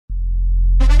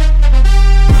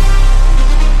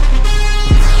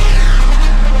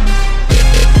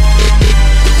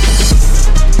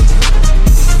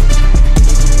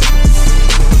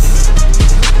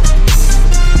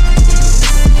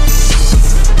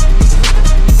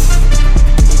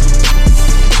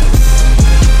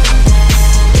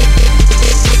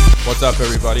up,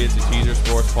 everybody? It's the Teaser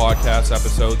Sports Podcast,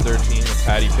 episode 13 with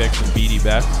Patty Picks and BD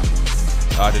Bets.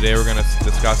 Today we're going to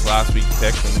discuss last week's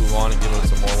picks and move on and give us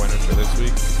some more winners for this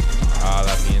week.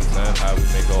 That being said, how we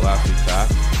may go last week, Pat?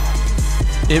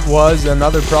 It was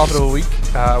another profitable week,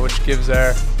 which gives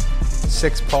our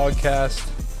 6 podcast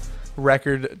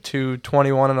record to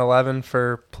 21-11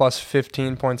 for plus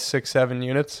 15.67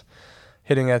 units,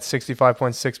 hitting at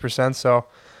 65.6%. So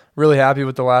really happy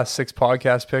with the last 6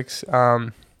 podcast picks.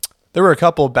 There were a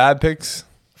couple of bad picks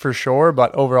for sure,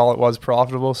 but overall it was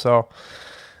profitable. So,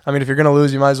 I mean, if you're going to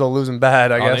lose, you might as well lose them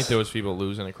bad, I guess. I think there was people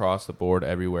losing across the board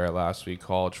everywhere last week.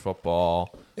 College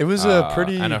football. It was a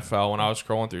pretty... NFL. When I was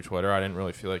scrolling through Twitter, I didn't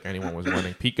really feel like anyone was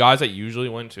winning. Guys that usually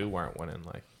win, too, weren't winning.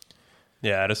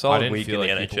 Yeah, I had a solid week in the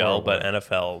like NHL, but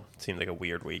NFL seemed like a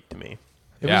weird week to me.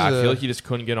 I feel like you just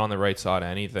couldn't get on the right side of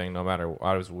anything, no matter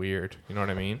what. It was weird. You know what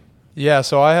I mean? Yeah,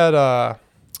 so I had...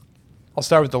 I'll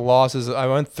start with the losses. I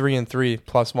went 3-3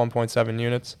 plus 1.7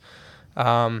 units.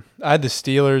 I had the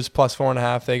Steelers plus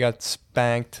 4.5. They got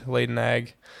spanked late in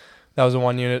egg. That was a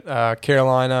 1 unit.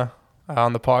 Carolina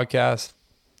on the podcast.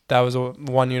 That was a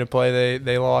 1 unit play.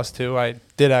 They lost too. I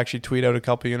did actually tweet out a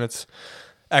couple units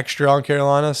extra on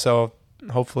Carolina, so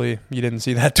hopefully you didn't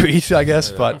see that tweet, I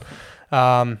guess. But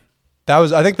I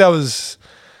think that was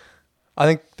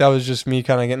just me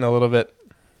kind of getting a little bit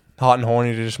hot and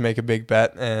horny to just make a big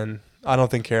bet, and I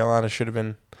don't think Carolina should have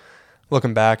been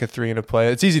looking back at 3 unit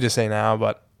play. It's easy to say now,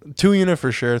 but 2 unit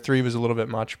for sure. 3 was a little bit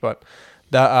much, but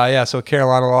that so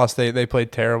Carolina lost. They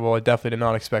played terrible. I definitely did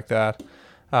not expect that.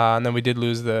 And then we did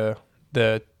lose the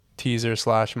teaser /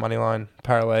 moneyline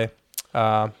parlay.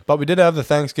 But we did have the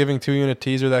Thanksgiving 2 unit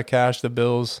teaser that cashed. The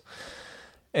Bills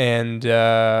and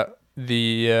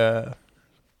the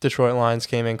Detroit Lions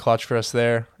came in clutch for us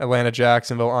there. Atlanta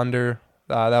Jacksonville under.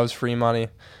 That was free money.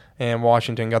 And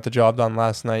Washington got the job done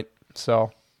last night. So,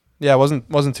 yeah, it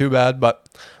wasn't too bad, but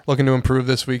looking to improve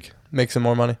this week, make some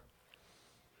more money.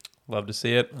 Love to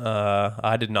see it.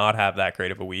 I did not have that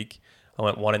great of a week. I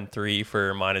went 1-3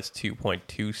 for minus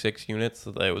 2.26 units.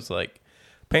 So that was like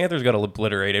Panthers got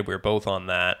obliterated. We were both on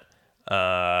that.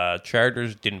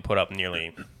 Chargers didn't put up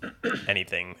nearly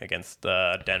anything against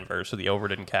Denver, so the over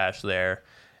didn't cash there.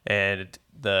 And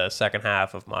the second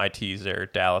half of my teaser,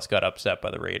 Dallas got upset by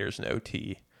the Raiders in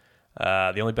OT.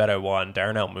 The only bet I won,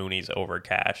 Darnell Mooney's over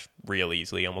cash real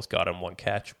easily. Almost got him 1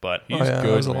 catch, but he's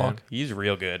good, man. He's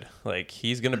real good. Like,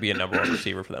 he's going to be a number 1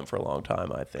 receiver for them for a long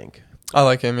time, I think. I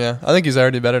like him, yeah. I think he's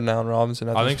already better now than Robinson.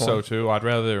 I think so, too. I'd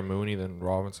rather Mooney than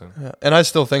Robinson. Yeah. And I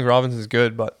still think Robinson's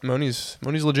good, but Mooney's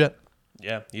legit.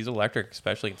 Yeah, he's electric,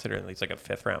 especially considering he's like a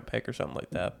 5th-round pick or something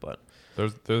like that. But they're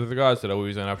the guys that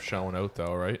always end up showing out,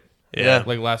 though, right? Yeah.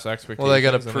 Like less expectations. Well, they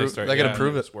got to prove. They got to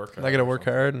prove it. They got to work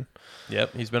hard. And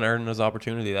yep, he's been earning his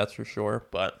opportunity, that's for sure.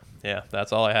 But yeah,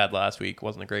 that's all I had last week.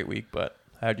 Wasn't a great week, but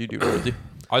how'd you do, Rosie?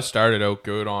 I started out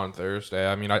good on Thursday.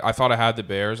 I mean, I thought I had the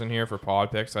Bears in here for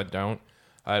pod picks. I don't.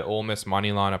 I had Ole Miss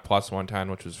money line at plus 110,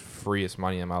 which was freest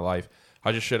money in my life.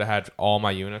 I just should have had all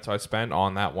my units I spent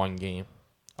on that one game.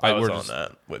 I was on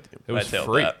that with you. It was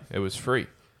free. It was free.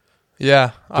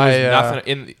 Yeah, nothing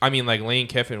in. I mean, like Lane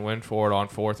Kiffin went for it on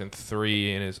 4th and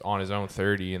 3 and is on his own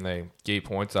 30, and they gave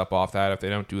points up off that. If they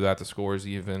don't do that, the score is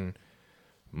even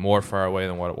more far away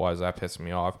than what it was. That pissed me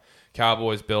off.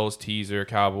 Cowboys, Bills, teaser.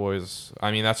 Cowboys.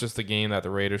 I mean, that's just the game that the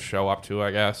Raiders show up to,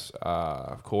 I guess.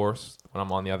 Of course, when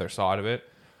I'm on the other side of it,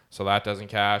 so that doesn't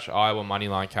cash. Iowa money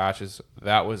line cashes.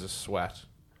 That was a sweat.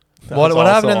 What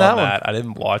happened in that one? I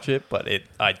didn't watch it, but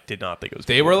I did not think it was.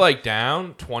 They were like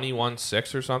down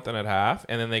 21-6 or something at half,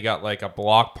 and then they got like a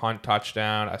block punt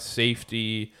touchdown, a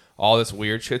safety, all this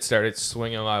weird shit started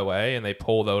swinging my way, and they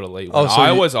pulled out a late one. So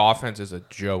Iowa's offense is a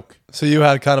joke. So you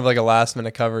had kind of like a last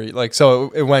minute cover, like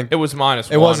so it went. It was minus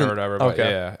it 1 wasn't, or whatever. Okay. But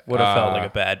yeah, would have felt like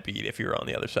a bad beat if you were on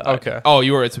the other side. Okay. Oh,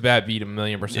 it's a bad beat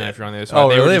 1,000,000% Yeah. if you're on the other side. Oh,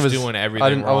 they really? were just doing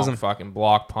everything wrong. I wasn't fucking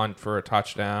block punt for a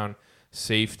touchdown,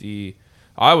 safety.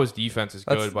 Iowa's defense is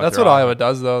good, but that's what Iowa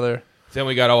does though. There. Then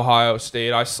we got Ohio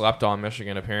State. I slept on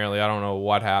Michigan apparently. I don't know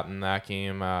what happened in that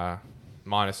game.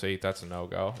 -8, that's a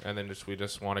no-go. And then we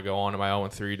just want to go on to my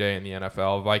 0-3 day in the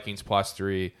NFL. Vikings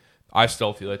 +3. I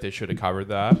still feel like they should have covered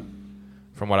that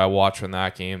from what I watched from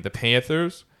that game. The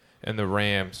Panthers and the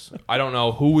Rams. I don't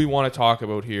know who we want to talk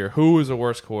about here. Who is the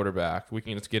worst quarterback?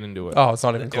 Let's get into it. Oh, it's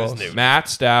not even close. Matt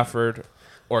Stafford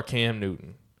or Cam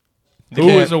Newton? Who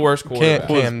is the worst quarterback?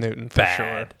 Cam Newton, for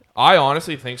sure. I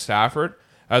honestly think Stafford,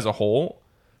 as a whole,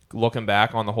 looking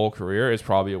back on the whole career, is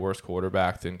probably a worse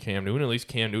quarterback than Cam Newton. At least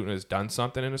Cam Newton has done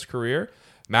something in his career.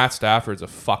 Matt Stafford's a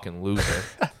fucking loser.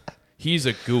 He's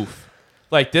a goof.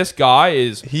 Like, this guy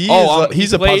is. He's he a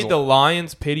played puzzle. the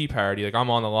Lions pity party. Like, I'm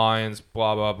on the Lions,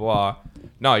 blah, blah, blah.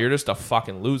 No, you're just a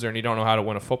fucking loser and you don't know how to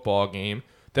win a football game.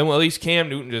 Then, well, at least Cam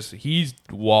Newton he's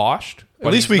washed.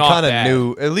 At least we kind of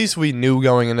knew. At least we knew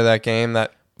going into that game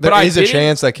that there is a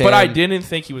chance that Cam. But I didn't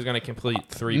think he was going to complete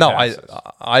 3 No, passes.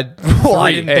 I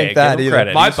didn't think that give him either.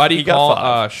 credit. My He buddy got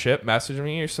 5. Ship messaged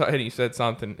me and he said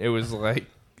something. It was like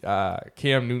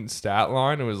Cam Newton's stat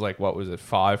line. It was like, what was it?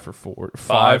 5 for 4.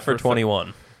 5 for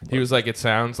 21. He was like, it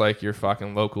sounds like your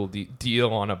fucking local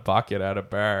deal on a bucket at a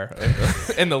bar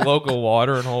in the local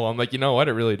watering hole. I'm like, you know what?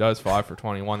 It really does 5 for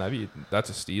 21.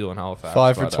 That's a steal in Halifax.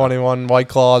 5 for 21, White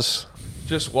Claws.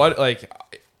 Just what, like,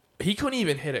 he couldn't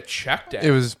even hit a check down.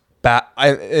 It was bad.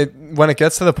 When it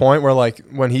gets to the point where, like,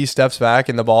 when he steps back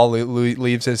and the ball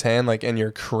leaves his hand, like, and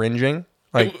you're cringing,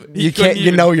 like, you can't,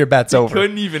 you know your bet's over. He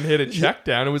couldn't even hit a check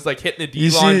down. It was like hitting the You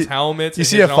D-line's see- helmets. You and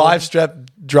see a his own- 5-step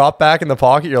drop back in the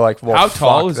pocket, you're like, well, How fuck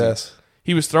tall is this.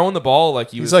 he? He was throwing the ball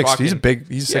like He's like, fucking, he's big.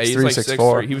 He's 6'3", he's like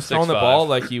 6'4". He was throwing the 6'5". ball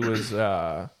like he was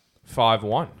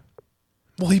 5'1".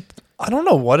 Well, I don't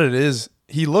know what it is.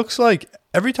 He looks like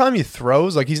every time he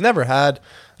throws, like he's never had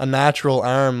a natural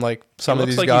arm like some of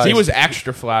looks these like guys. He was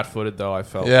extra flat-footed though. I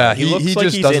felt. Yeah, He looks like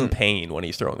just he's doesn't. in pain when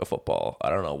he's throwing a football. I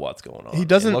don't know what's going on. He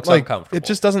doesn't It looks like. uncomfortable. It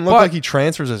just doesn't look But- like he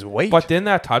transfers his weight. But then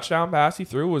that touchdown pass he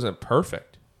threw wasn't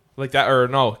perfect. Like that, or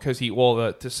no, because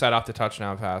to set up the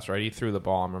touchdown pass, right? He threw the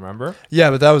bomb. Remember? yeah,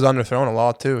 but that was underthrown a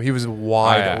lot too. He was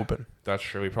wide Yeah, open. That's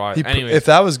true. He probably. He, Anyway, if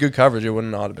that was good coverage, it would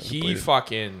not have been. he completed.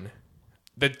 fucking.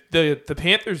 The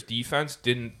Panthers defense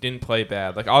didn't play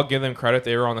bad. Like, I'll give them credit;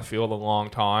 they were on the field a long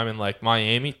time, and like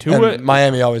Miami, And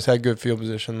Miami always had good field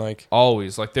position. Like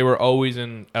always, like they were always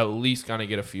at least gonna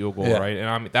get a field goal, Yeah. right?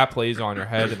 And that plays on your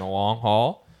head in the long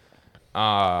haul.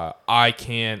 I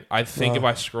think if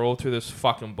I scroll through this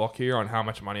fucking book here on how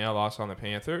much money I lost on the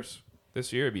Panthers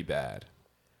this year, it'd be bad.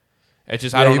 It's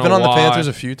just I don't you've know been on why. the Panthers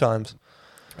a few times.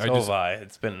 I So just- have I.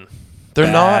 It's been They're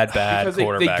bad because they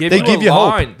quarterback. give They you give a you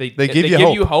hope. line. They They give give you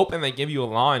you hope. hope, and they give you a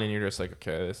line, and you're just like,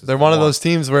 okay, this is. They're one of those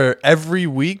teams where every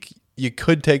week you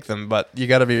could take them, but you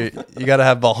gotta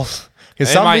have balls.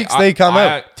 Because some weeks they come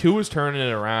out. Tua's turning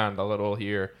it around a little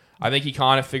here. I think he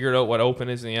kind of figured out what open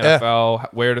is in the Yeah. NFL,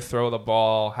 where to throw the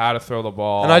ball, how to throw the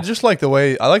ball. And I just like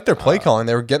their play calling.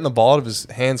 They were getting the ball out of his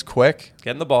hands quick.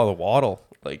 Getting the ball to Waddle.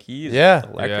 Like, he's Yeah.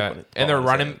 electric. yeah, when it's and they're ball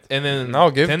in his running, hands. and then No,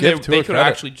 give then Tua they could credit.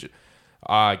 actually.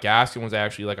 Gaskin was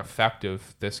actually like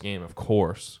effective this game, of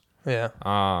course. Yeah.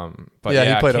 But Yeah, he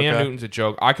yeah, played Cam okay. Newton's a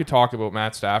joke. I could talk about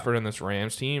Matt Stafford and this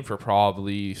Rams team for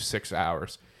probably 6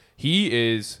 hours. He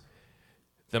is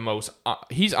the most.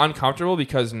 He's uncomfortable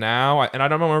because now, and I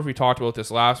don't remember if we talked about this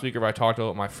last week or if I talked about it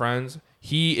with my friends.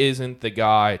 He isn't the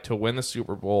guy to win the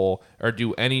Super Bowl or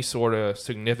do any sort of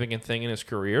significant thing in his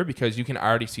career because you can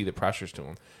already see the pressures to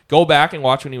him. Go back and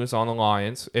watch when he was on the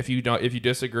Lions. If you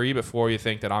disagree before you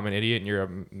think that I'm an idiot and you're a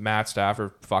Matt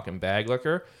Stafford fucking bag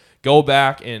licker, go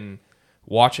back and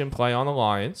watch him play on the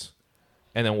Lions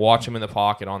and then watch him in the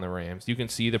pocket on the Rams. You can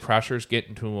see the pressures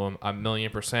getting to him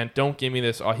 1,000,000%. Don't give me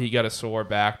this, he got a sore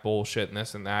back bullshit and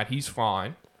this and that. He's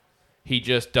fine. He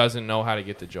just doesn't know how to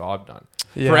get the job done.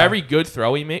 Yeah. For every good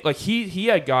throw he made, like he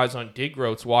had guys on dig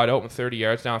routes wide open 30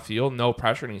 yards downfield, no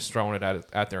pressure, and he's throwing it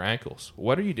at their ankles.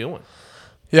 What are you doing?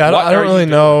 Yeah, What I don't are you really doing?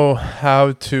 know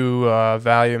how to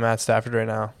value Matt Stafford right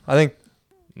now. I think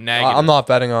Negative. I'm not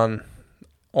betting on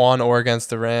or against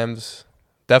the Rams.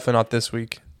 Definitely not this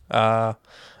week. I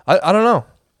don't know.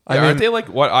 I Aren't mean, they like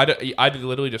what? I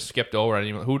literally just skipped over. I don't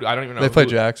even know. they play who-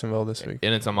 Jacksonville this week.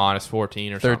 and it's a minus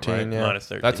 14 or 13, something. Right? yeah. Minus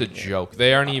 13. That's a yeah. joke.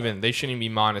 They aren't even. They shouldn't even be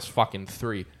minus fucking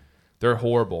 3. They're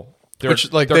horrible. Their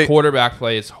They- quarterback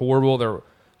play is horrible.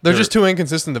 They're just too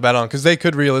inconsistent to bet on because they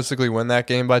could realistically win that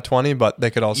game by 20, but they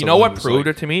could also. You know what lose, proved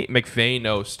like- it to me? McVay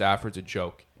knows Stafford's a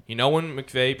joke. You know when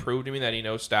McVay proved to me that he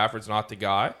knows Stafford's not the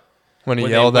guy? when he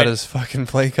when they yelled at went- his fucking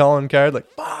play calling card, like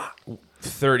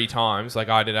 30 times like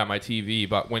I did at my TV,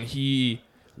 but when he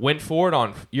went for it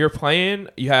on you're playing,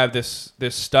 you have this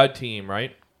stud team,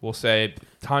 right? We'll say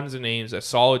tons of names, a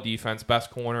solid defense, best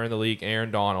corner in the league,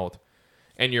 Aaron Donald,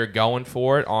 and you're going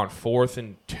for it on 4th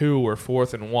and 2 or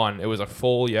 4th and 1. It was a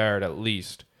full yard at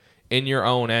least in your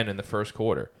own end in the first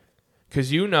quarter.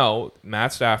 Because you know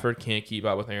Matt Stafford can't keep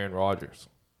up with Aaron Rodgers.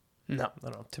 No.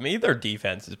 To me, their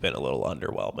defense has been a little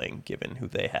underwhelming given who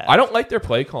they have. I don't like their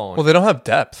play calling. well, they don't have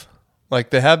depth. Like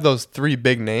they have those 3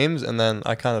 big names, and then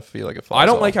I kind of feel like it falls I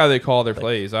don't off. like how they call their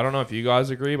plays. I don't know if you guys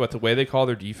agree, but the way they call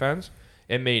their defense,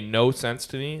 it made no sense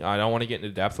to me. I don't want to get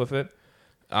into depth with it.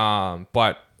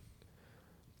 But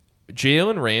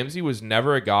Jalen Ramsey was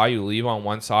never a guy you leave on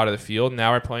one side of the field.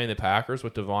 Now we're playing the Packers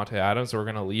with Devontae Adams, so we're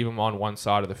going to leave him on one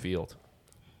side of the field.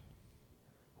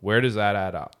 Where does that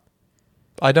add up?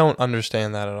 I don't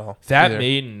understand that at all. That either.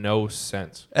 made no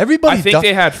sense. Everybody. I think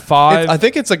they had 5. I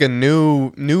think it's like a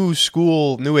new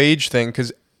school, new age thing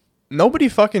because nobody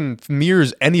fucking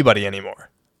mirrors anybody anymore.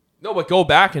 No, but go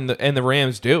back and the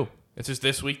Rams do. It's just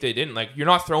this week they didn't. Like, you're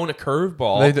not throwing a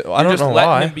curveball. I You're don't just know letting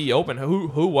why. him be open.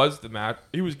 Who was the match?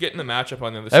 He was getting the matchup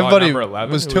on the other side. Everybody Number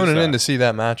 11. was Who tuning that? in to see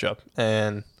that matchup,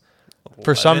 and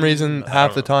for some 11? reason, I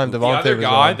half the don't time The Devontae other was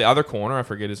guy, on. the other corner, I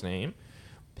forget his name.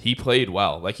 He played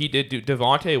well. Like, he did do.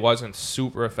 Devontae wasn't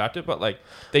super effective, but like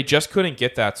they just couldn't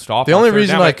get that stop. The on only third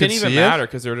reason down. I It didn't could even see it- matter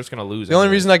because they were just going to lose. The only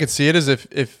anyway. reason I could see it is if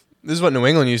this is what New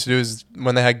England used to do is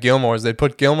when they had Gilmore's, they'd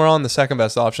put Gilmore on the second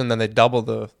best option, then they double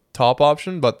the top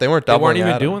option, but they weren't they doubling weren't even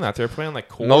Adams. doing that. They were playing like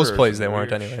quarters. Most plays and they weren't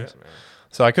weird anyways. shit, man.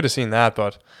 So I could have seen that,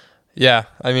 but yeah,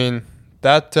 I mean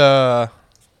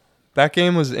that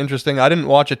game was interesting. I didn't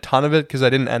watch a ton of it because I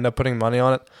didn't end up putting money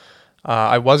on it.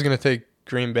 I was gonna take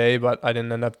Green Bay, but I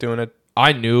didn't end up doing it.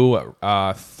 I knew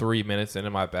 3 minutes into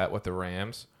my bet with the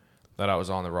Rams that I was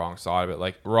on the wrong side of it.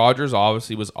 Like, Rodgers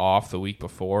obviously was off the week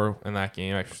before in that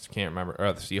game. I just can't remember.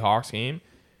 Or the Seahawks game.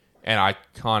 And I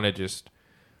kind of just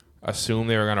assumed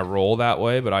they were going to roll that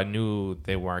way, but I knew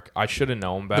they weren't. I should have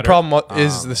known better. The problem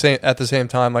is the same at the same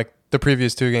time. Like the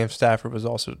previous 2 games, Stafford was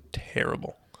also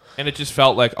terrible. And it just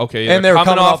felt like, okay, And they're they were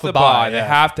coming coming off off the a bye. bye, They yeah.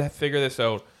 have to figure this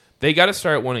out. They got to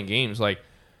start winning games. Like,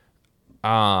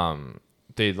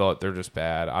 they're just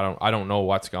bad. I don't know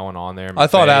what's going on there. I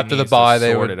thought McVay after the needs to bye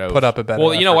they sort would it out. put up a better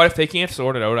Well, you know effort. what? If they can't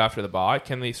sort it out after the bye,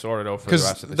 can they sort it out for the rest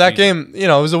Because of the that season? game, it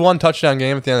was a 1 touchdown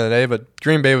game at the end of the day, but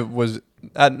Green Bay was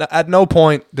at no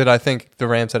point did I think the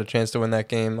Rams had a chance to win that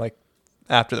game. Like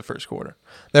after the first quarter,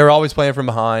 they were always playing from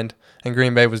behind, and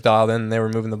Green Bay was dialed in. And they were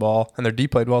moving the ball, and their D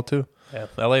played well too. Yeah,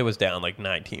 LA was down like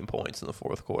 19 points in the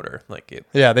fourth quarter. Like it.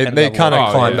 Yeah, they ended up kind of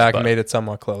winning. climbed Oh, back but- and made it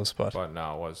somewhat close, but But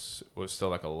no, it was still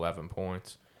like 11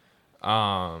 points.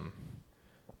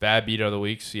 Bad beat of the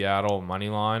week: Seattle money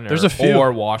line. There's a few.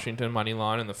 Or Washington money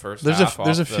line in the first there's half. a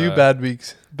off few the- bad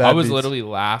weeks. Bad I was beats. literally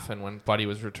laughing when Buddy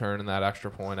was returning that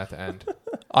extra point at the end.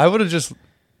 I would have just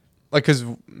like because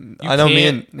I know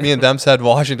can't- me and them said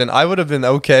Washington. I would have been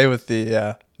okay with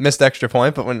the missed extra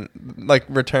point, but when like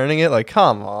returning it, like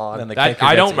come on. And the That- kicker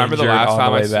I don't gets remember the injured last on time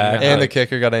I way seen back. it. And the like-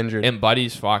 kicker got injured. And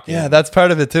Buddy's fucking. Yeah, that's part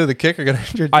of it too. The kicker got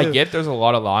injured too. I get there's a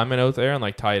lot of linemen out there and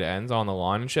like tight ends on the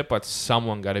line and shit, but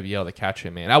someone got to be able to catch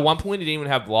him, man. At one point, he didn't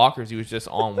even have blockers; he was just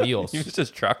on wheels. He was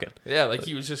just trucking. Yeah, like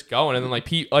he was just going, and then like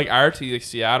RT, like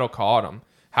Seattle caught him.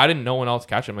 How did no one else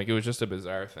catch him? Like it was just a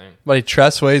bizarre thing. Buddy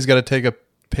Tressway's got to take a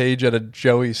page out of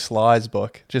Joey Sly's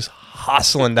book, just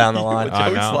hustling down the line. I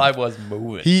Joey know. Sly was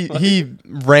moving. He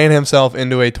ran himself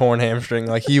into a torn hamstring,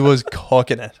 like he was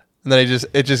cooking it, and then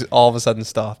it just all of a sudden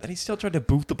stopped. and he still tried to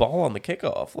boot the ball on the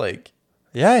kickoff. Like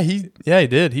Yeah, he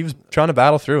did. He was trying to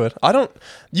battle through it.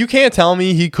 You can't tell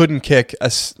me he couldn't kick a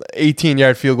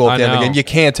 18-yard field goal at the end of the I game. know. You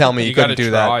can't tell me he You gotta couldn't do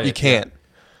try that. You it, can't.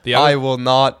 The I other, will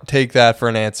not take that for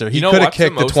an answer. He you know could have what's the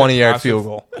kicked the most 20-yard impressive- field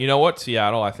goal. You know what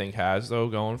Seattle I think has though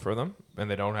going for them,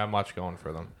 and they don't have much going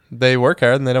for them. They work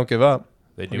hard and they don't give up.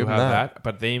 They I'll do give have them that,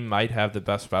 but they might have the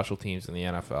best special teams in the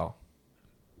NFL.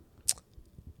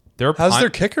 Their How's punt- their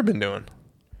kicker been doing?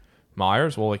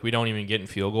 Myers? Well, like we don't even get in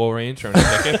field goal range from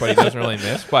the kick it, but he doesn't really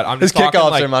miss. But I'm His just talking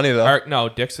kickoffs like, are money, though. No,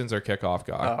 Dixon's our kickoff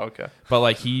guy. okay. But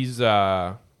like he's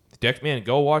man,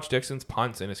 go watch Dixon's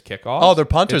punts and his kickoffs. Oh, their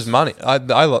punter's It's- money. I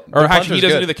love. Or their actually, he punter's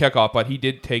doesn't good. do the kickoff, but he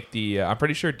did take the. I'm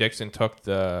pretty sure Dixon took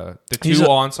the He's two a-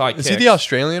 onside Is kicks. he the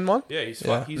Australian one? Yeah, he's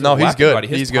Yeah. he's No, a he's weapon, good. buddy.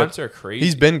 His He's good. punts are crazy.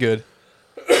 He's been good.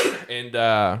 And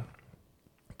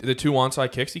the two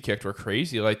onside kicks he kicked were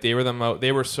crazy. Like they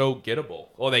were so gettable.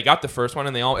 Well, they got the first one,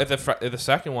 and they all at the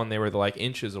second one they were like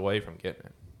inches away from getting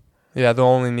it. Yeah, they'll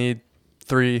only need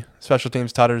 3 special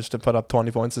teams tutters to put up 20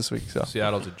 points this week. So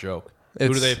Seattle's a joke. Who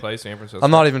do It's- they play? San Francisco.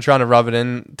 I'm not even trying to rub it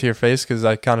in to your face because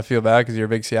I kind of feel bad because you're a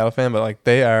big Seattle fan, but like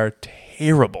they are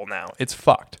terrible now. It's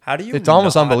fucked. how do you? It's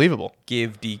almost not unbelievable.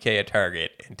 Give DK a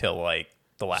target until like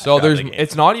the last. So drive of the game?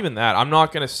 it's not even that. I'm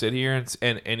not gonna sit here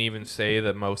and even say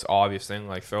the most obvious thing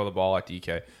like throw the ball at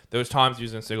DK. There's times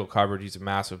using single coverage. He's a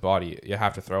massive body. You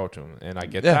have to throw it to him, and I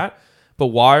get Yeah. that. But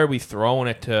why are we throwing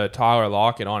it to Tyler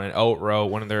Lockett on an out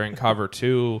route when they're in cover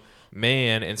 2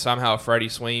 man, and somehow Freddie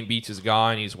Swain beats his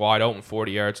guy and he's wide open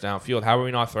 40 yards downfield? How are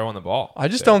we not throwing the ball? I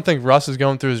just don't think Russ is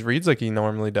going through his reads like he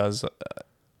normally does.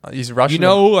 He's rushing. You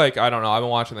know, like I don't know. I've been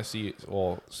watching the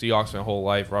Seahawks my whole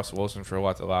life. Russell Wilson for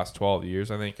the last 12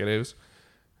 years, I think it is.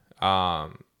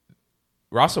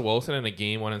 Russell Wilson in a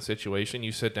game-winning situation,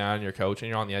 you sit down, you're coaching,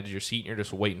 you're on the edge of your seat, and you're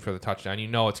just waiting for the touchdown. You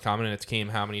know it's coming, and it's came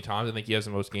how many times? I think he has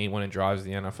the most game-winning drives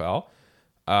in the NFL.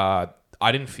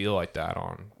 I didn't feel like that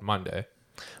on Monday.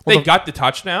 They got the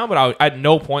touchdown, but at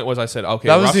no point was I said, okay.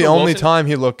 That was the Russell only Wilson, time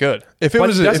he looked good. If it but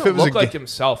was, he if doesn't it was look a like ga-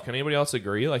 himself. Can anybody else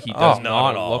agree? Like he Oh, does not not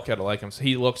at all. look at it like himself.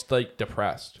 He looks like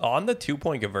depressed. On the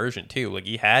 2-point conversion too, like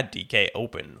he had DK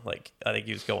open. Like I think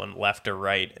he was going left or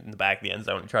right in the back of the end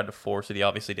zone and tried to force it. He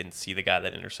obviously didn't see the guy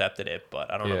that intercepted it,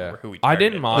 but I don't Yeah, remember who he. I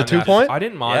targeted. didn't mind The that. 2-point? I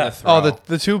didn't mind Yeah. the throw. Oh,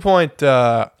 the 2-point.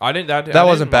 I didn't. That I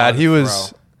wasn't didn't bad. mind He the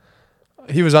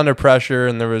was wasn't pressure,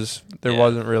 and there Yeah.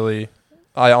 wasn't really.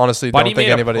 I honestly But don't he think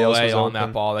made a anybody else play was on open.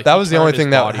 that ball. Like, that he was the only turned his thing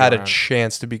that body had a around.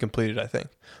 chance to be completed, I think.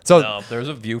 So No, there was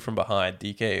a view from behind.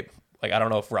 DK, like I don't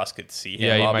know if Russ could see him.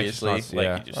 Yeah, he might just obviously, not see- like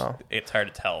yeah. he just, Oh. it's hard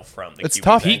to tell from the. It's QB's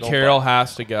tough. Pete angle, Carroll but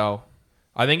has to go.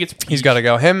 I think it's Pete. he's got to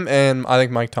go. Him and I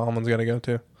think Mike Tomlin's got to go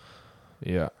too.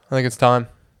 Yeah. I think it's time.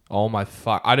 Oh my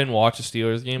fuck! I didn't watch the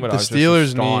Steelers game, but The I was Steelers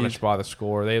just astonished by the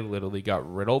score. They literally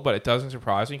got riddled, but it doesn't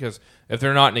surprise me because if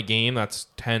they're not in a game that's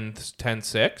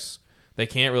 10-6, they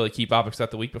can't really keep up.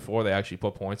 Except the week before, they actually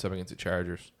put points up against the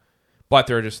Chargers. But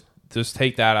they're just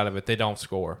take that out of it. They don't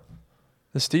score.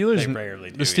 The Steelers. They rarely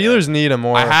do, The Steelers need a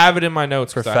more. I have it in my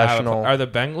notes. 'Cause I have it. Professional. Are the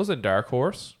Bengals a dark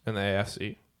horse in the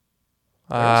AFC?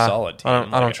 They're a solid team. I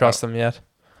don't Like, trust them yet.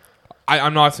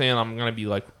 I'm not saying I'm gonna be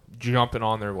like jumping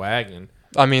on their wagon.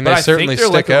 I mean, But they I certainly think they're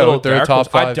stick like a little out. They're a dark top horse.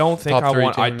 five. I don't think top three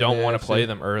I team don't in the want to AFC. play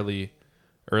them early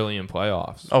in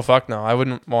playoffs. Oh fuck no! I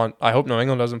wouldn't want. I hope New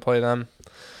England doesn't play them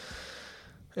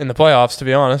in the playoffs. To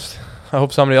be honest, I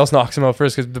hope somebody else knocks them out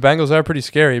first because the Bengals are pretty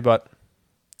scary. But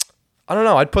I don't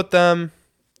know. I'd put them.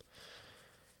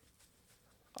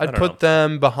 I'd don't put know.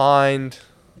 them behind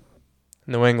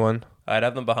New England. I'd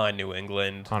have them behind New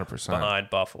England, 100%. behind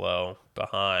Buffalo,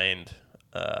 behind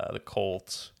the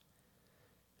Colts.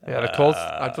 Yeah, the Colts.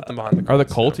 I'd put them behind the Colts. Are the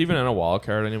Colts even in a wild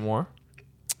card anymore?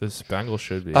 This Bengals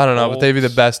should be. I don't know, but they'd be the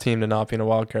Colts, best team to not be in a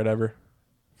wild card ever.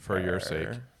 for your sake.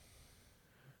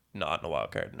 Not in a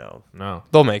wild card, no. No.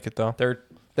 They'll make it though. They're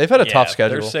They've had a tough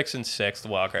schedule. They're 6-6. The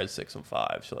wild card's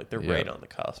 6-5. So like they're Yeah. right on the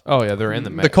cusp. Oh yeah, they're in the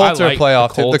mix. The Colts I are like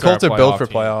playoff. The Colts are built for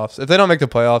team. playoffs. If they don't make the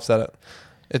playoffs,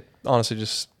 it honestly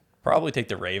just. Probably take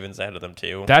the Ravens ahead of them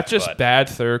too. That's just but- bad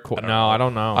third quarter. I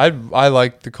don't No, know. I don't know. I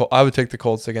like the I would take the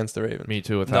Colts against the Ravens. Me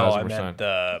too, No, I 1,000%. meant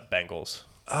the Bengals.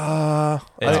 I'd,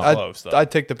 It's close, though. I'd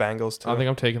take the Bengals too. I think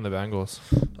I'm taking the Bengals.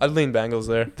 I'd lean Bengals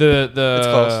there. The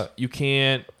close. you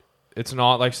can't. It's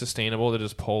not like sustainable to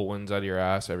just pull wins out of your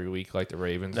ass every week like the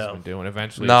Ravens No. have been doing.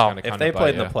 Eventually, No. it's gonna If kinda they bite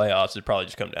played in ya. the playoffs, it'd probably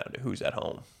just come down to who's at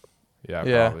home. Yeah,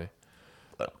 Yeah. probably.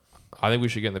 But- I think we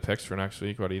should get in the picks for next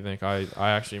week. What do you think? I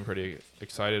actually am pretty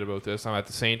excited about this. I'm at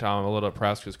the same time I'm a little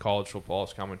depressed because college football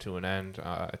is coming to an end.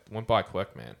 It went by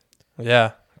quick, man.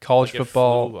 Yeah, college Like it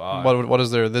football. flew by. What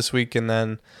is there this week and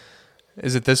then?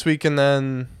 Is it this week and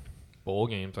then Bowl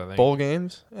games, I think. bowl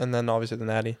games and then obviously the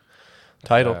Natty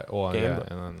title Well, game? yeah,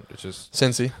 and then it's just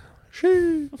Cincy.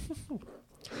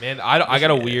 man. I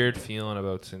got a weird feeling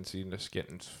about Cincy just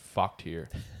getting fucked here.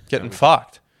 Getting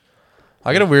fucked.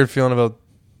 I got a weird feeling about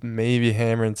maybe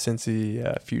hammering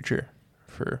Cincy future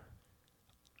for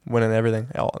winning everything,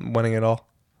 winning it all.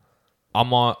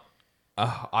 I'm on.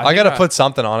 I got to put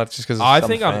something on it just because I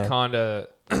think I'm kind of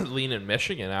leaning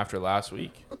Michigan after last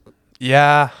week.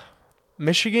 Yeah,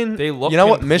 Michigan. They look You know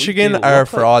what? complete- Michigan they look are like-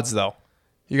 frauds though.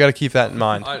 You got to keep that in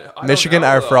mind. I don't Michigan know,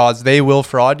 are though. frauds. They will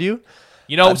fraud you.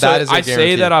 You know, so that is a I say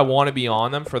guarantee. that I want to be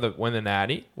on them for the win the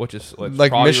Natty, which is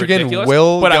Like, probably Michigan ridiculous,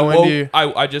 will but I go won't. into-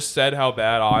 I just said how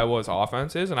bad Iowa's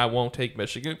offense is, and I won't take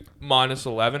Michigan minus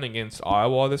 11 against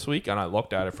Iowa this week. And I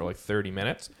looked at it for like 30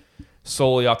 minutes,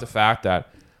 solely off the fact that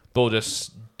they'll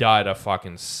just die to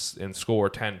fucking and score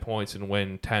 10 points and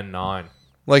win 10-9.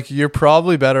 Like, you're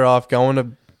probably better off going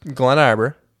to Glen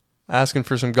Arbor, asking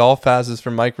for some golf passes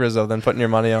from Mike Rizzo than putting your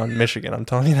money on Michigan. I'm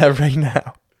telling you that right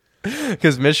now.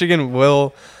 Because Michigan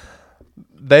will...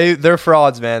 They're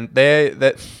frauds, man.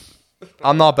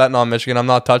 I'm not betting on Michigan. I'm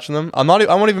not touching them. I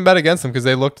won't even bet against them because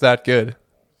they looked that good.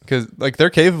 Because like they're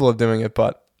capable of doing it,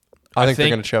 but I think they're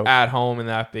gonna choke. At home in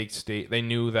that big state, they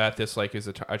knew that this like is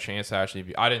a chance to actually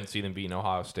be. I didn't see them beating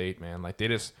Ohio State, man. Like they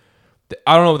just.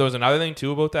 I don't know. There was another thing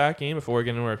too about that game before we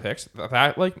get into our picks.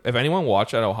 That like if anyone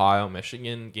watched that Ohio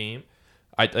Michigan game,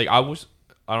 I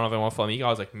don't know if anyone followed me. I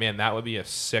was like, man, that would be a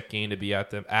sick game to be at.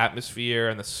 The atmosphere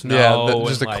and the snow. Yeah,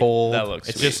 just and, the like, cold. That looks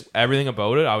It's sweet. just everything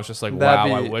about it. I was just like,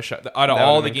 That'd wow. I be- wish out of that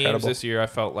all would've the been games incredible. this year, I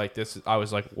felt like this. I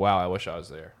was like, wow. I wish I was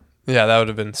there. Yeah, that would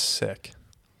have been sick.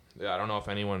 Yeah, I don't know if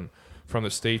anyone from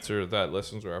the States or that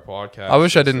listens to our podcast. I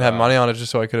wish I is, didn't have money on it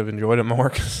just so I could have enjoyed it more.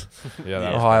 'Cause Yeah,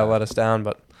 that was Ohio bad. let us down,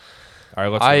 but All right,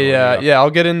 let's. I'll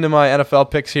get into my NFL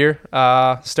picks here.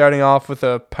 Starting off with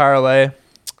a parlay.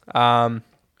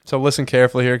 So listen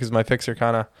carefully here because my picks are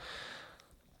kind of.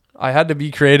 I had to be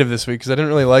creative this week because I didn't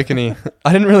really like any.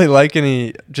 I didn't really like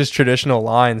any just traditional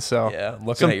lines. So Yeah,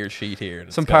 looking some- at your sheet here. and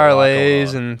it's some got a lot going parlays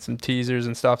on. and some teasers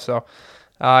and stuff. So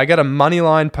I got a money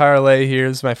line parlay here.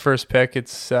 This is my first pick.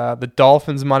 It's the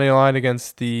Dolphins money line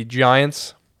against the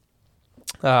Giants.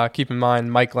 Keep in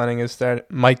mind Mike Lennon is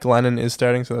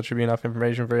starting, so that should be enough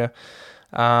information for you.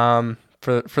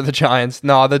 For the Giants,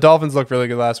 no, the Dolphins looked really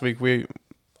good last week.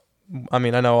 I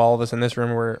know all of us in this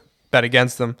room were bet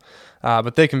against them,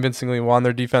 but they convincingly won.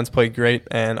 Their defense played great,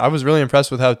 and I was really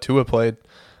impressed with how Tua played,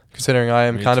 considering I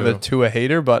am Me kind of a too. Tua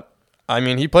hater. But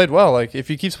he played well. Like if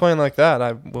he keeps playing like that,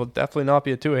 I will definitely not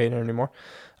be a Tua hater anymore.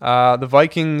 The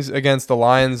Vikings against the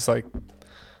Lions,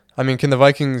 can the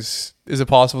Vikings? Is it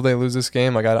possible they lose this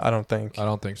game? I don't think. I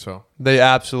don't think so. They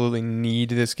absolutely need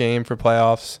this game for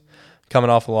playoffs, coming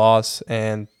off a loss,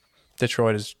 and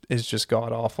Detroit is just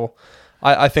god awful.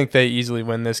 I think they easily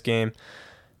win this game.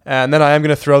 And then I am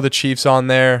going to throw the Chiefs on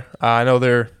there. I know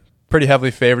they're pretty heavily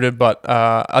favored, but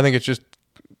I think it's just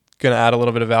going to add a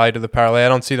little bit of value to the parlay. I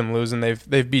don't see them losing.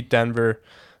 They've beat Denver.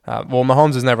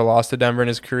 Mahomes has never lost to Denver in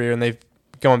his career, and they've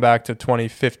going back to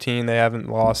 2015. They haven't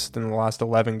lost in the last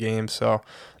 11 games, so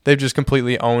they've just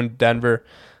completely owned Denver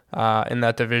in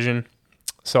that division.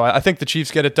 So I think the Chiefs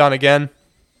get it done again.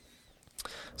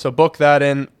 So book that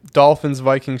in. Dolphins,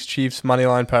 Vikings, Chiefs,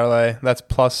 moneyline parlay. That's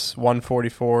plus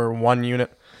 144, 1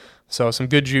 unit. So some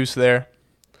good juice there.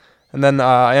 And then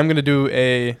I am going to do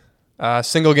a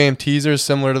single game teaser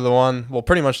similar to the one, well,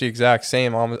 pretty much the exact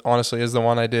same, honestly, as the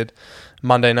one I did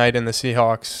Monday night in the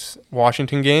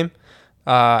Seahawks-Washington game.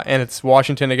 And it's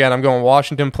Washington again. I'm going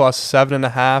Washington plus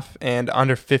 7.5 and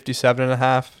under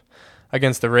 57.5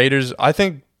 against the Raiders. I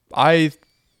think I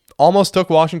almost took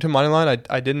Washington money line.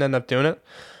 I didn't end up doing it,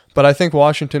 but I think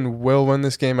Washington will win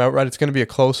this game outright. It's going to be a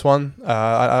close one.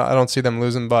 I don't see them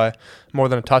losing by more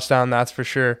than a touchdown, that's for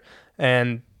sure.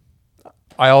 And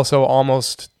I also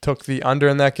almost took the under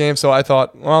in that game, so I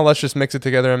thought, well, let's just mix it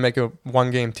together and make a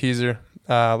one-game teaser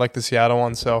like the Seattle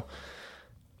one. So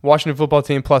Washington football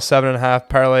team plus 7.5,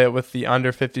 parlay it with the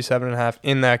under 57.5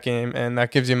 in that game, and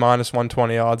that gives you minus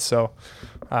 120 odds. So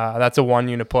that's a 1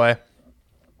 unit play.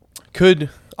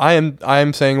 I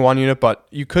am saying 1 unit, but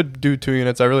you could do 2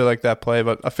 units. I really like that play,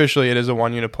 but officially it is a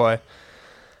 1 unit play.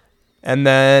 And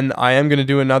then I am going to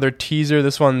do another teaser.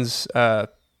 This one's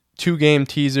 2-game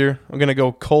teaser. I'm going to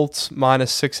go Colts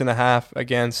minus 6.5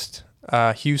 against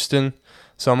Houston.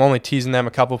 So I'm only teasing them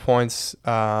a couple points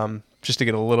just to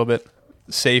get a little bit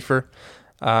safer.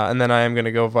 And then I am going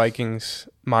to go Vikings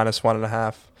minus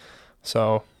 1.5.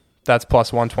 So that's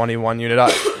plus 120, 1 unit.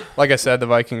 Like I said, the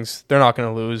Vikings, they're not going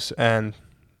to lose. And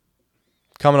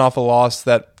coming off a loss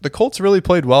that the Colts really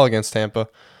played well against Tampa.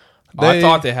 I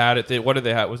thought they had it. What did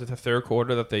they have? Was it the third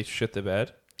quarter that they shit the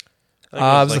bed? It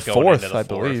was like the going fourth, into the I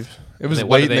fourth. believe. It was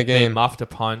What late did in the They game. muffed a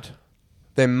punt.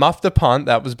 They muffed a punt.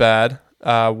 That was bad.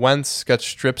 Wentz got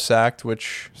strip sacked,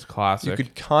 which It's classic. you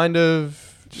could kind of.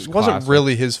 Just It wasn't classic.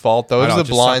 really his fault though. I It was know, the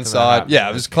just blind something that side. happened Yeah, in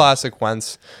it was this game. classic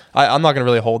Wentz. I'm not gonna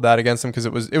really hold that against him because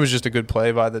it was just a good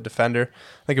play by the defender.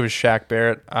 I think it was Shaq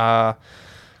Barrett.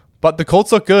 But the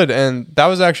Colts look good, and that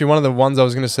was actually one of the ones I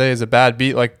was gonna say is a bad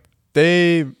beat. Like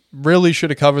they really should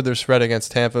have covered their spread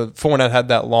against Tampa. Fournette had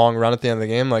that long run at the end of the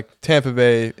game. Like Tampa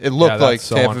Bay, it looked that's like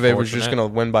so Tampa Bay was just unfortunate.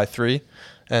 gonna win by 3,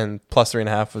 and plus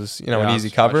 3.5 was an easy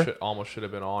I cover. almost should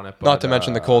have been on it. But, Not to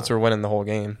mention the Colts were winning the whole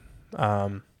game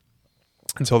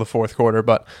until the fourth quarter.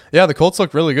 But yeah, the Colts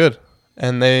look really good,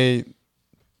 and they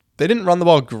didn't run the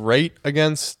ball great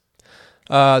against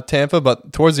Tampa,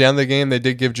 but towards the end of the game, they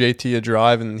did give JT a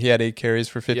drive, and he had 8 carries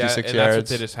for 56 and yards. That's what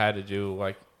they just had to do.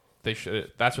 Like they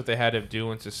should. That's what they had to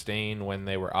do and sustain when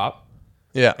they were up.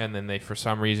 Yeah, And then they, for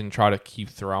some reason, try to keep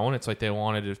throwing. It's like they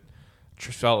wanted to.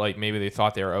 Just felt like maybe they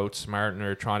thought they were outsmart and they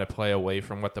were trying to play away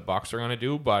from what the Bucs are going to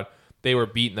do, but they were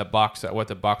beating the Bucs at what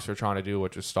the Bucs are trying to do,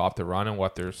 which is stop the run and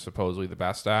what they're supposedly the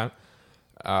best at.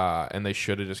 And they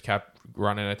should have just kept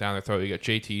running it down their throat. You got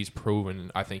JT's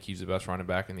proven. I think he's the best running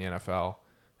back in the NFL,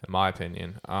 in my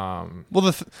opinion. well,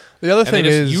 the other And thing they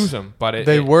just is use him, but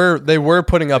they were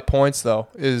putting up points though.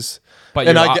 But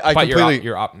and you're I up, but completely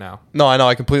you're up now. No, I know.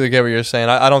 I completely get what you're saying.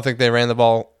 I don't think they ran the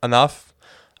ball enough,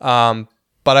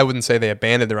 but I wouldn't say they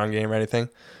abandoned the run game or anything.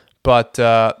 But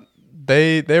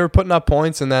they were putting up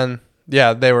points, and then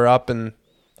they were up. And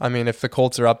I mean, if the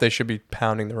Colts are up, they should be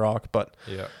pounding the rock. But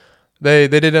Yeah. they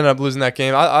did end up losing that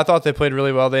game. I thought they played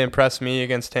really well. They impressed me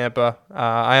against Tampa.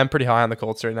 I am pretty high on the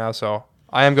Colts right now, so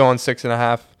I am going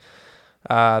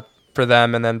 6.5 for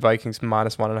them, and then Vikings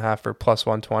minus 1.5 for plus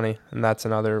 120, and that's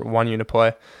another 1 unit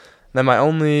play. Then my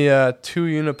only 2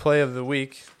 unit play of the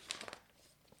week,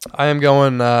 I am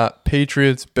going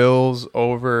Patriots Bills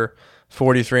over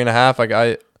 43.5. Like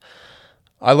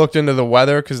I looked into the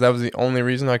weather because that was the only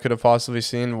reason I could have possibly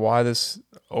seen why this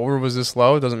over was this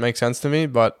low. It doesn't make sense to me,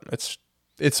 but it's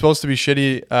supposed to be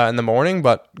shitty in the morning,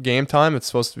 but game time it's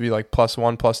supposed to be like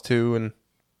 +1, +2, and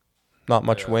not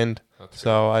much wind.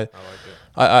 So I like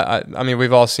it. I mean,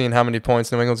 we've all seen how many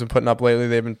points New England's been putting up lately.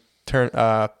 They've been turning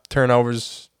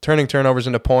turnovers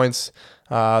into points.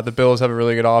 The Bills have a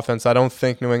really good offense. I don't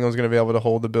think New England's going to be able to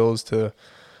hold the Bills to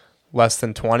less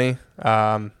than 20.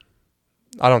 I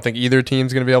don't think either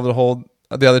team's going to be able to hold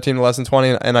the other team to less than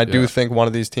 20, and I do think one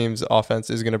of these teams' offense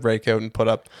is going to break out and put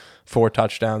up 4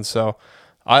 touchdowns. So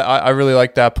I really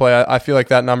like that play. I feel like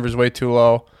that number is way too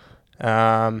low.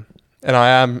 And I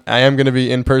am going to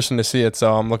be in person to see it,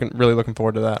 so I'm really looking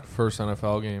forward to that. First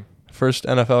NFL game. First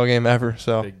NFL game ever,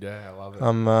 so Big day. I love it.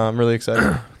 I'm really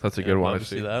excited. That's a good one Love to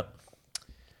see that.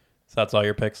 So that's all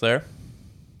your picks there.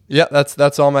 Yeah,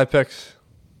 that's all my picks.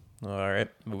 All right,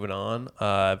 moving on.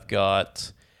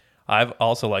 I've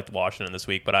also liked Washington this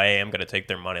week, but I am going to take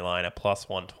their money line at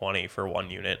 +120 for 1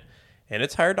 unit. And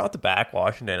it's hard not to back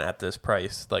Washington at this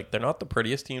price. Like, they're not the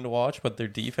prettiest team to watch, but their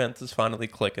defense is finally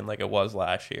clicking like it was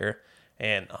last year.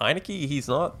 And Heineke, he's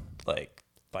not, like,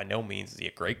 by no means is he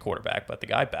a great quarterback, but the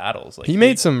guy battles. Like, He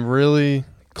made some really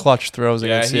clutch throws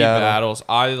against he Seattle. battles.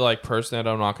 I personally,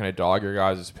 I'm not going to dog your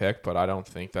guys' pick, but I don't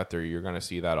think that you're going to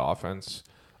see that offense.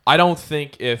 I don't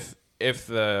think if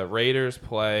the Raiders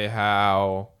play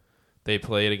how they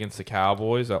played against the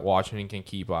Cowboys, that Washington can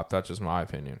keep up. That's just my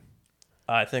opinion.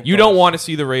 I think You don't want to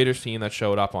see the Raiders team that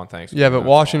showed up on Thanksgiving. Yeah, but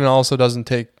Washington also doesn't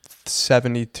take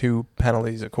 72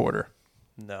 penalties a quarter.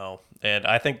 No. And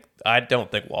I don't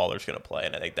think Waller's going to play,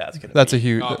 and I think that's going to That's be a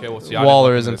huge. Okay, well, see,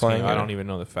 Waller isn't playing. I don't even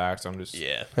know the facts. I'm just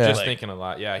Yeah. just Like, thinking a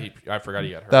lot. Yeah, I forgot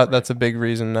he got hurt. That's a big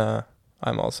reason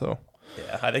I'm also.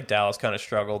 Yeah, I think Dallas kind of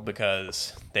struggled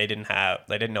because they didn't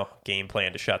know game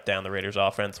plan to shut down the Raiders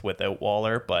offense without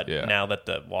Waller, but now that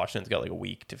the Washington's got like a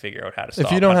week to figure out how to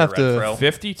stop you don't Hunter have to- Renfrow.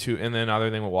 52, and then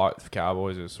other thing with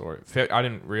Cowboys is I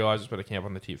didn't realize this, but I can't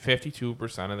on the team.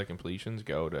 52% of the completions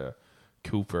go to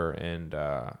Cooper and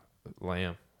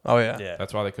Lamb. Oh yeah. Yeah.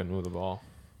 That's why they couldn't move the ball.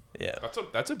 Yeah. That's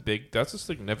a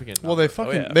significant. Well,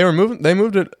 number. they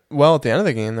moved it well at the end of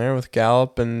the game there with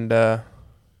Gallup and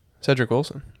Cedric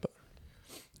Wilson. But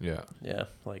Yeah. Yeah.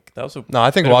 Like that was a no,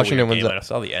 I think bit of a Washington weird wins game. that. I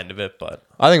saw the end of it, but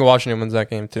I think Washington wins that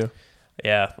game too.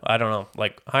 yeah, I don't know.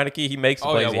 Like Heineke, he makes the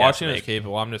Oh plays yeah, he has to Washington is make.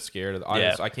 capable. I'm just scared of.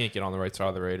 I can't get on the right side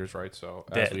of the Raiders, right? So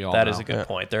as we all That know. is a good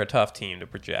point. They're a tough team to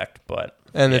project, but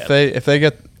And yeah. if they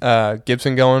get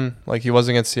Gibson going like he was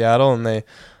against Seattle, and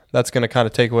that's going to kind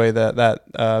of take away that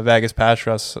Vegas pass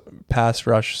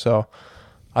rush. So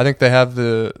I think they have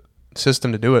the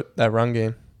system to do it. That run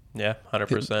game. Yeah,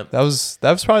 100%. That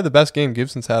was probably the best game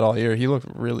Gibson's had all year. He looked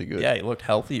really good. Yeah, he looked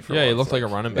healthy for Yeah, he once. looked like a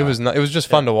running back. It was just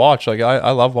fun to watch. Like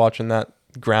I love watching that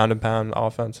ground and pound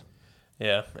offense.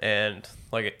 Yeah, and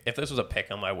like if this was a pick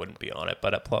 'em, I wouldn't be on it,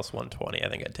 but at +120, I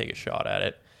think I'd take a shot at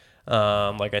it.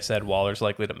 Like I said, Waller's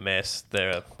likely to miss.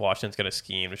 Washington's going to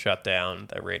scheme to shut down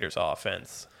the Raiders'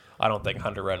 offense. I don't think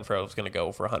Hunter Renfrow is going to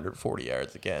go for 140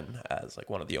 yards again as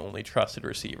like one of the only trusted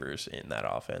receivers in that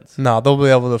offense. No, they'll be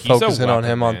able to He's a focus in on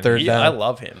weapon, him on man. third I down.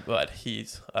 love him, but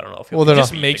I don't know if he'll Well, be they're He not-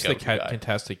 just makes the go-to guy.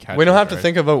 contested catches. We don't have to right?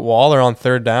 think about Waller on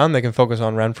third down. They can focus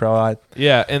on Renfro.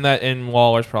 Yeah, and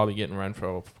Waller's probably getting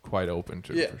Renfro quite open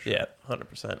too. For sure. Yeah,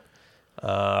 100%.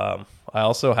 I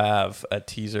also have a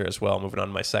teaser as well. Moving on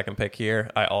to my second pick here,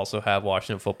 I also have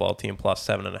Washington football team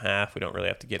 +7.5. We don't really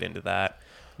have to get into that.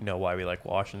 You know why we like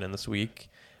Washington this week.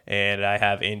 And I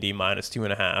have Indy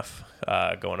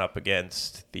 -2.5 going up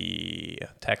against the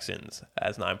Texans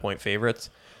as 9-point favorites.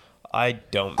 I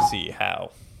don't see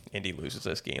how Indy loses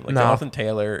this game. Like No. Jonathan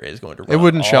Taylor is going to run It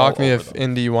wouldn't all shock me over if them.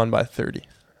 Indy won by 30.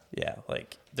 Yeah,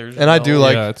 like there's And I do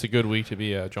like- yeah, it's a good week to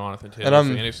be a Jonathan Taylor And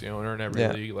I'm- fantasy owner in every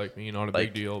yeah. league. Like me, not a Like-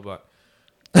 big deal, but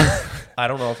I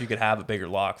don't know if you could have a bigger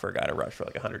lock for a guy to rush for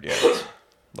like 100 yards.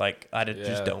 Like just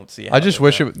Yeah. don't see how I just they're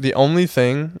wish gonna- the only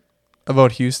thing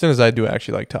about Houston is I do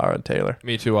actually like Tyrod Taylor.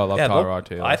 me too. I love Yeah, Tyrod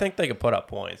Taylor. I think they could put up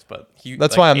points, but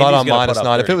That's why I'm not on Indy's gonna put up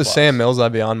 -9. If it 30 was plus. Sam Mills,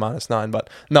 I'd be on -9. But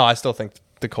no, I still think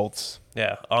the Colts.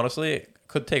 Yeah, honestly,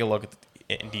 could take a look at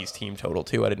Indy's team total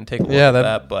too. I didn't take a look Yeah, at that-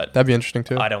 that, but That'd be interesting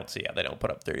too. I don't see how they don't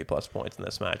put up 30 plus points in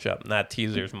this matchup. And that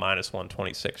teaser's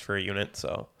 -126 for a unit,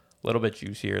 so a little bit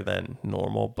juicier than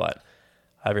normal, but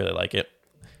I really like it.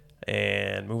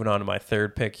 And moving on to my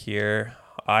third pick here,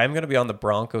 I'm going to be on the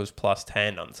Broncos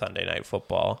 +10 on Sunday Night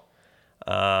Football.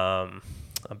 I'm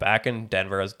back in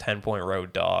Denver as a 10-point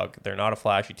road dog. They're not a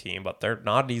flashy team, but they're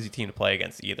not an easy team to play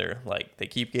against either. Like, they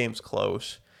keep games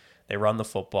close. They run the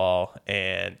football,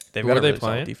 and they've Who got are a they really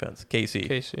solid playing? defense. KC.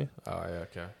 Casey. oh yeah,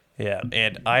 okay. Yeah,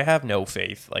 and I have no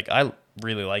faith. Like, I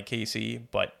really like KC,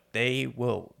 but they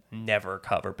will never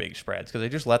cover big spreads because they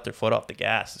just let their foot off the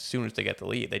gas as soon as they get the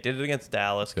lead. They did it against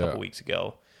Dallas a couple weeks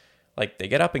ago. Like, they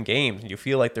get up in games, and you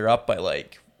feel like they're up by,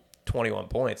 like, 21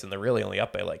 points, and they're really only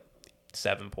up by, like,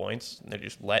 7 points. And they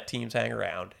just let teams hang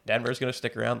around. Denver's going to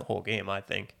stick around the whole game, I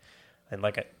think. And,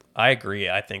 like, I agree.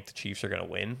 I think the Chiefs are going to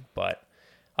win, but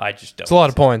I just don't. It's a lot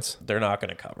of points. They're not going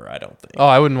to cover, I don't think. Oh,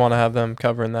 I wouldn't want to have them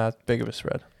covering that big of a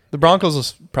spread. The Broncos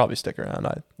will probably stick around.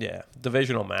 Yeah,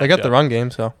 divisional matchup. They got the run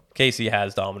game, so. KC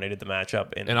has dominated the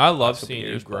matchup. And I love seeing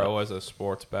seeing you grow as a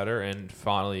sports bettor and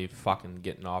finally fucking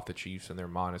getting off the Chiefs and their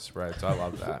minus spreads. I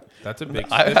love that. That's a big,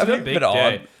 I it's a haven't big been on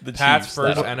day. the Pat's Chiefs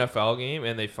first that- NFL game,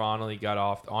 and they finally got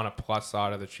off on a plus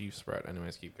side of the Chiefs spread.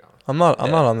 Anyways, keep going. I'm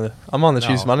on the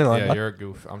Chiefs money line. Yeah, you're a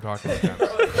goof. I'm talking about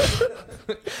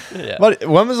Yeah. But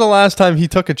when was the last time he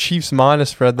took a Chiefs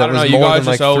minus spread I that don't know. was You more guys than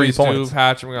like just 3 always do points?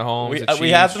 Patrick Mahomes. We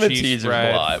have them in Chiefs teasers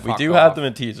spread. a lot. We Fuck do off. have them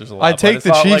in teasers a lot. I but take it's the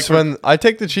not Chiefs like we're-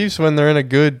 when they're in a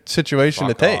good situation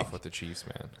Fuck to take. off with the Chiefs,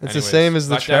 man. It's the same as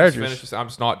the let Dems Chargers. finish this. I'm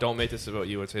just not. Don't make this about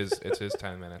you. It's his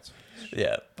 10 minutes.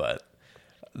 Yeah, but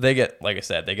they get, like I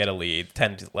said, they get a lead,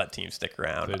 tend to let teams stick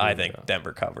around. They do, I think yeah.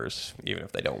 Denver covers, even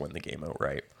if they don't win the game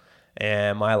outright.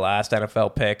 And my last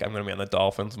NFL pick, I'm going to be on the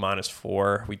Dolphins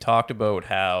 -4. We talked about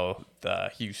how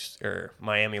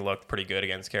Miami looked pretty good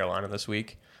against Carolina this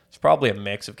week. It's probably a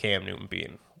mix of Cam Newton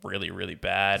being really, really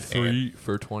bad. 3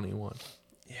 for 21.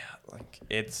 Yeah, like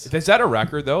it's Is that a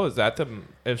record though? Is that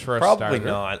is for a probably starter?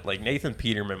 not. Like Nathan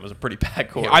Peterman was a pretty bad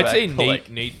quarterback. I'd say but, like,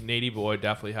 Natey Boy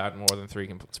definitely had more than 3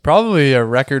 completions. It's probably a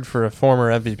record for a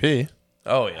former MVP.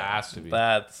 oh yeah, Has to be.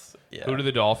 That's yeah. Who do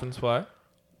the Dolphins play?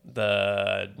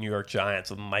 The New York Giants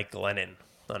with Mike Glennon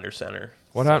under center.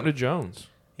 What happened to Jones?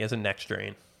 He has a neck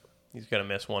strain. He's going to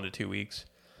miss 1 to 2 weeks.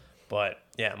 But,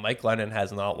 yeah, Mike Glennon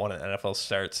has not won an NFL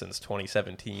start since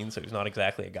 2017, so he's not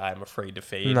exactly a guy I'm afraid to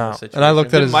fade. No. In this And I looked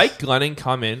at Did his- Mike Glennon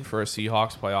come in for a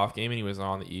Seahawks playoff game and he was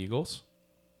on the Eagles?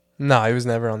 No, he was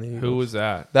never on the Eagles. Who was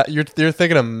that? That you're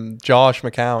thinking of Josh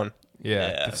McCown.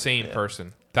 Yeah, the same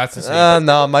person. That's the same.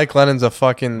 No, Mike Lennon's a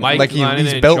fucking Mike Lennon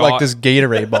he's and built Jo- like this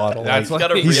Gatorade bottle. That's Like,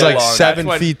 what he's real like long- 7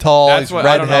 that's feet tall. that's He's what-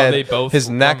 I don't know, redhead. they both His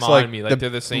neck's remind like me, like they're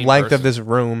the same length of person. this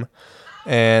room,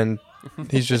 and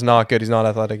he's just not good. He's not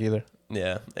athletic either.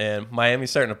 Yeah, and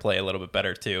Miami's starting to play a little bit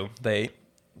better, too.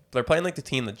 They're playing like the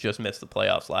team that just missed the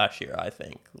playoffs last year, I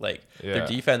think. Like, Yeah. their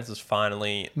defense is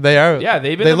finally... They are. Yeah,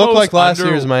 they've been They the look most like last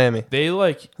under- year's Miami. They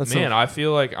That's man, I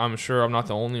feel like I'm sure I'm not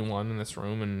the only one in this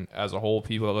room and as a whole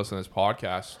people that listen to this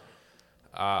podcast.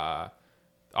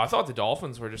 I thought the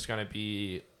Dolphins were just going to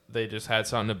be, they just had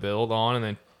something to build on and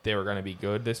then they were going to be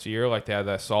good this year. Like they had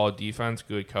that solid defense,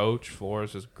 good coach.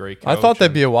 Flores is a great coach. I thought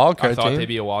they'd be a wild I card thought team. they'd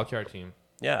be a wild card team.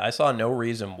 Yeah, I saw no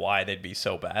reason why they'd be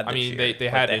so bad this I mean, year. they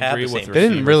Like, had injury the with same They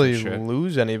didn't receivers really and shit.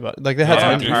 lose anybody. Like they had Yeah, some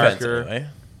on injuries. Parker. defense anyway.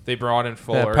 They brought in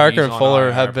Fuller. Yeah, Parker He's and on Fuller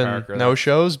IR. have been Parker, no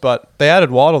shows, but they added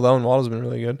Waddle though, and Waddle's been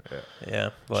really good. Yeah,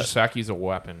 but Shisaki's a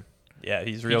weapon. yeah,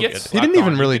 he's real gets- good. He didn't Slapped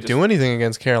even on, really he could do anything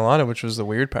against Carolina, which was the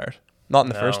weird part. Not in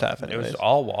the No, first half, It anyways. was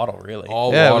all Waddle, really.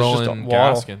 All Yeah, it was Waddle just and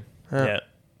Waddle. Gaskin. Yeah.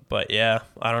 But yeah,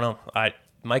 I don't know.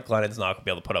 Mike Glennon's not gonna be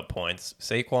able to put up points.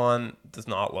 Saquon does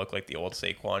not look like the old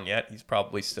Saquon yet. He's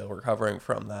probably still recovering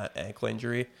from that ankle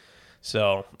injury.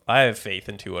 So I have faith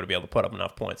in Tua to be able to put up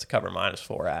enough points to cover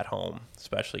 -4 at home,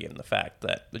 especially given the fact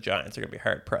that the Giants are gonna be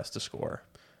hard pressed to score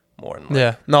more than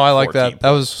Yeah, no, I like 14 that. That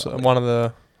was points, probably. one of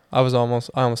the. I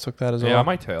almost took that as well. Yeah, I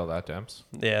might tail that, Dems.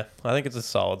 Yeah, I think it's a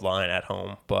solid line at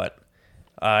home, but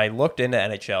I looked into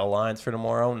NHL lines for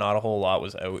tomorrow. Not a whole lot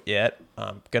was out yet.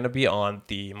 I'm going to be on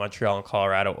the Montreal and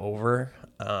Colorado over.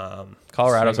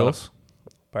 Colorado's Singles?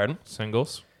 Pardon?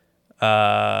 Singles?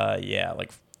 Yeah,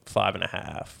 like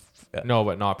 5.5. No,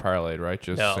 but not parlayed, right?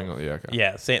 Just No. single. Yeah, okay.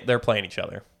 Yeah, they're playing each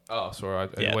other. Oh, sorry.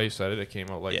 Yeah. The way you said it, it came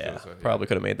out like Yeah, this. probably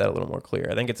could have made that a little more clear.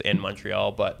 I think it's in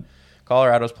Montreal, but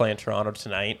Colorado's playing Toronto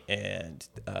tonight, and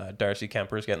Darcy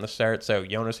Kemper's getting the start. So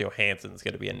Jonas Johansson's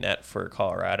going to be a net for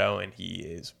Colorado, and he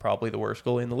is probably the worst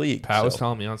goalie in the league. Pat was so.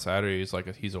 telling me on Saturday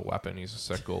he's a weapon. He's a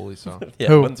sick goalie. So Yeah,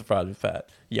 Who? wouldn't surprise me, Pat.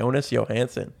 Jonas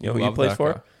Johansson. You know who he Love plays that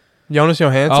for? guy. Jonas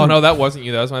Johansson. Oh no, that wasn't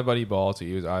you. That was my buddy Balls.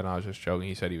 I was just joking.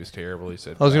 He said he was terrible. He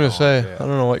said I was gonna say yeah. I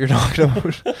don't know what you're talking about.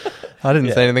 I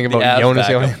didn't say anything the about Avs Jonas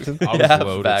backup. Johansson. I was The Avs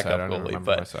loaded, backup so I don't goalie,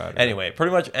 remember my but Saturday. anyway,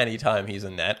 pretty much any time he's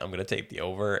in net, I'm going to take the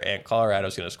over, and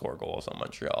Colorado's going to score goals on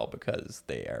Montreal because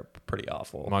they are pretty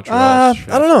awful. Montreal. I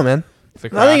don't know, man. The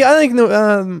I think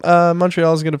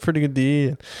Montreal's got a pretty good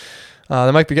D.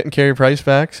 They might be getting Carey Price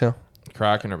back, so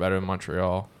Kraken are better than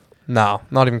Montreal. no,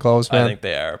 not even close, I man. think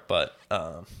they are, but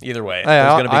either way, Hey,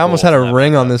 there's gonna be I almost goals had a in that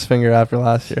ring on matchup. this finger after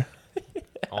last year.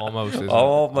 Almost. Isn't,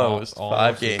 Almost. al- 5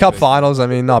 almost games. is Cup big. finals, I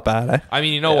mean, not bad, eh? I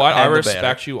mean, you know Yeah, what? I and the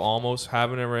respect you almost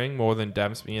having a ring more than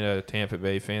Dems being a Tampa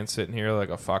Bay fan sitting here like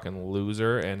a fucking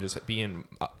loser and just being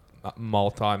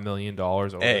multi-million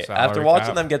dollars over Hey, the salary after watching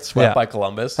cap. them get swept Yeah. by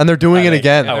Columbus, And they're doing I it think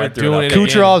again. I They're went through doing enough it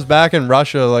games. again. Kucherov's back in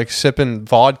Russia, like sipping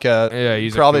vodka. Yeah,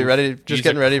 he's probably a goof. ready, just He's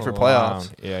getting a ready for clown.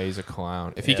 playoffs. Yeah, he's a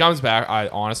clown. If he Yeah. comes back, I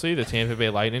honestly, the Tampa Bay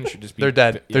Lightning should just be. They're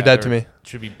dead. yeah, They're dead to me.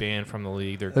 Should be banned from the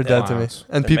league. They're They're dead to me. clowns.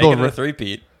 And They're people making it a rip,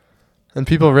 three-peat. and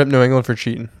people rip New England for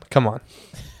cheating. Come on.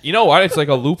 You know what? It's like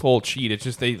a loophole cheat. It's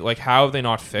just they like how have they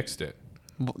not fixed it?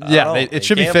 Yeah, it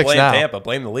should be can't fixed blame now. Tampa,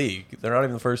 blame the league. They're not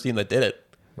even the first team that did it.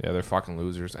 Yeah, they're fucking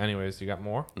losers. Anyways, you got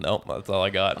more? Nope, that's all I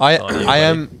got. I On you, I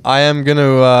buddy. am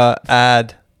gonna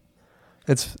add.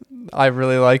 I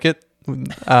really like it.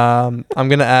 I'm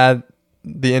gonna add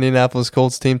the Indianapolis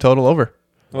Colts team total over.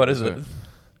 What is it?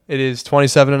 It is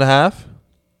 27.5,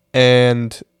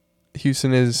 and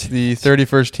Houston is the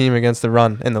 31st team against the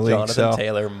run in the league. Jonathan So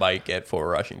Taylor might get 4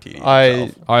 rushing TDs. I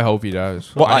himself. I hope he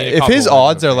does. Well, I need a if couple his wins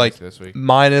odds in are Phoenix like this week.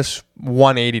 minus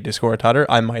 180 to score a tutter,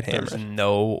 I might hammer There's it.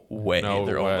 no way. No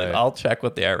they're way. only. I'll check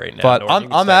what they are right now. But Nor you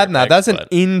can I'm say adding that. your That's an picks,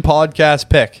 but in podcast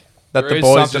pick that There the is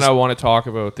boys something just. I want to talk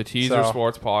about. The Teaser So-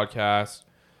 Sports Podcast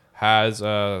has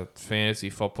a fantasy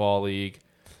football league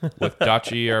with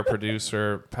Dutchy, our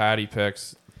producer, Patty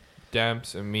picks,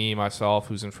 Demps, and me, myself,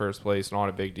 who's in first place. Not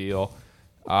a big deal.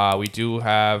 We do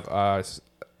have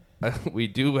we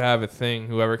do have a thing.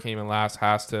 Whoever came in last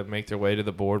has to make their way to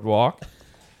the boardwalk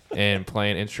and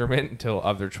play an instrument until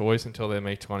of their choice until they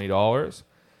make $20.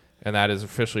 And that is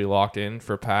officially locked in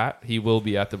for Pat. He will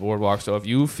be at the boardwalk. So if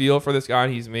you feel for this guy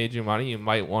and he's made you money, you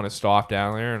might want to stop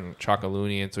down there and chuck a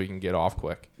loony in so he can get off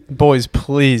quick. Boys,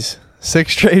 please.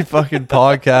 6 straight fucking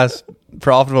podcast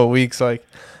profitable weeks. Like,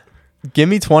 give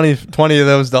me 20 of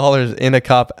those dollars in a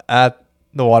cup at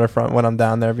the waterfront when I'm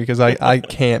down there because I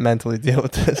can't mentally deal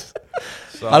with this.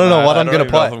 So I don't know what I I'm don't gonna even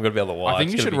know play. if I'm gonna be able to watch. I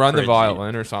think you It's should gonna be run the cringy.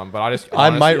 violin or something, but I just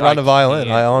I might honestly, run a violin.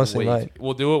 can't I honestly wait. might.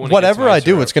 We'll do it when Whatever it I gets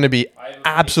do, nicer. it's going to be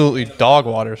absolutely dog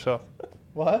water. So,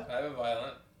 what? I have a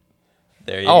violin.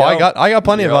 There you Oh, go. I got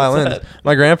plenty You're of all violins. set.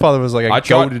 My grandfather was like a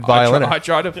goated violiner. I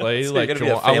tried to play So you're like gonna be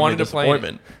a I wanted to family play.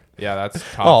 disappointment. Yeah, that's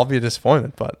tough. Oh, I'll be a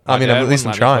disappointment, but I My mean, dad at least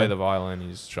I'm wouldn't let me play trying. the violin.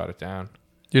 He just shut it down.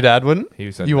 Your dad wouldn't?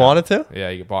 He said You no. wanted to? Yeah,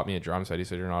 he bought me a drum set. He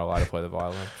said you're not allowed to play the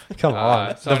violin. Come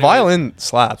on. so The anyways- violin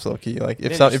slaps, low key. Like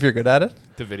if Yeah, so, just- if you're good at it.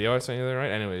 The video I sent you there,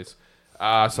 right? Anyways,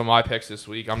 so my picks this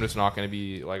week, I'm just not going to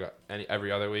be like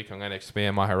every other week. I'm going to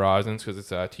expand my horizons because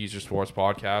it's a Teaser Sports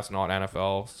podcast, not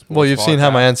NFL. Sports Well, you've seen how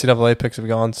my podcast. NCAA picks have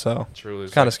gone, so Truly,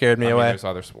 it's kind of scared me I mean, away. there's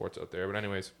other sports out there, but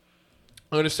anyways,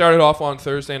 I'm going to start it off on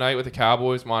Thursday night with the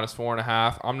Cowboys minus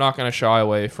 4.5. I'm not going to shy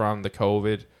away from the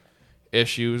COVID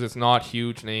issues. It's not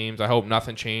huge names. I hope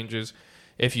nothing changes.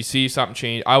 If you see something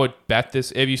change, I would bet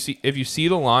this. If you see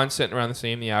the line sitting around the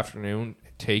same in the afternoon,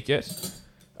 take it.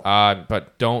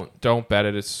 But don't bet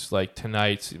it. It's like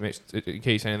tonight in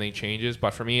case anything changes.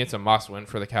 But for me, it's a must win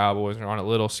for the Cowboys. They're on a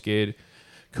little skid.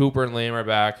 Cooper and Lamb are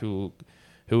back, who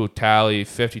tally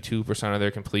 52% of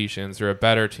their completions. They're a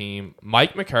better team.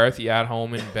 Mike McCarthy at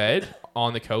home in bed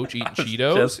on the couch eating just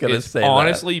Cheetos gonna is say that.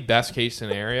 honestly best case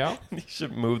scenario. You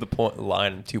should move the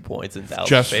line 2 points in Dallas'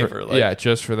 Just favor. for,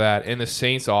 just for that. And the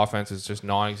Saints offense is just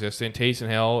non-existent. Taysom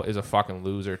Hill is a fucking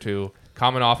loser too.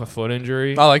 Coming off a foot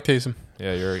injury. I like Taysom.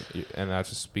 Yeah, and that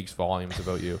just speaks volumes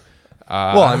about you.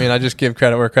 Well, I mean, I just give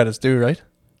credit where credit's due, right?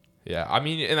 Yeah, I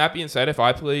mean, and that being said, if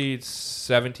I played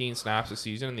 17 snaps a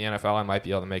season in the NFL, I might be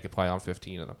able to make a play on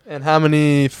 15 of them. And how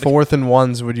many 4th and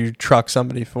 1s would you truck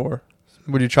somebody for?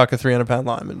 Would you truck a 300-pound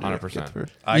lineman? 100%.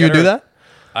 You would do that?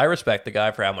 I respect the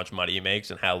guy for how much money he makes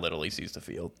and how little he sees the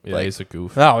field. Yeah, Like, he's a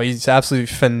goof. No, he's absolutely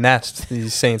finessed the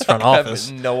Saints front I have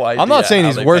office. no idea. I'm not saying how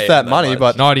he's they worth pay that him money, much.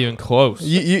 but Not even close.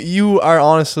 you are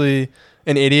honestly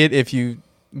an idiot if you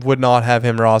would not have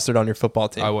him rostered on your football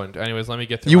team. I wouldn't. Anyways, let me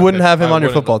get through You my wouldn't picks. have him I on your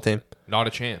wouldn't. football team. Not a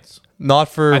chance. Not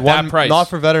for At that one. price. Not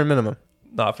for veteran minimum.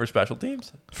 not for special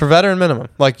teams. For veteran minimum,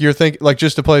 like you're like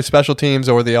just to play special teams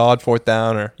or the odd 4th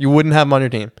down, or you wouldn't have him on your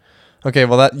team. Okay,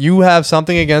 well that you have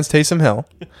something against Taysom Hill,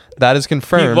 that is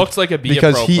confirmed. He looks like a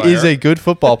because pro he player. is a good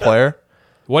football player.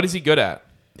 What is he good at?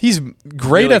 He's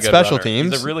great Really at good special runner.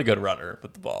 teams. He's a really good runner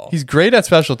with the ball. He's great at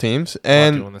special teams, doing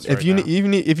and this if right you now.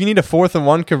 even if you need a 4th and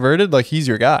 1 converted, like he's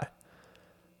your guy.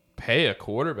 Pay a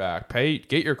quarterback.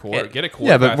 Get your quarter. Yeah. Get a Yeah,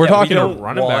 quarterback. but we're we talking don't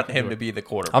running want back him into to it. be the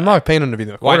quarterback. I'm not paying him to be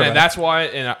the Well, quarterback. and that's why,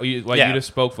 you Yeah. just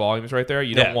spoke volumes right there.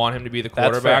 You Yeah. don't want him to be the That's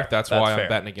fair. quarterback. That's That's why I'm fair.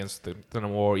 betting against the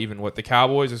more. Even with the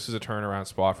Cowboys, this is a turnaround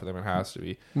spot for them. It has to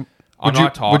be. I'm would you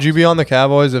not talking. would you be on the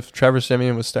Cowboys if Trevor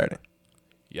Siemian was starting?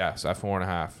 Yes, at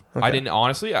 4.5. Okay. I didn't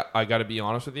honestly. I got to be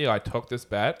honest with you. I took this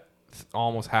bet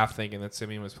almost half thinking that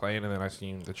Simeon was playing, and then I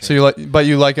seen the change. So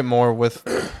you like it more with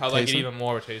I like it Taysom? even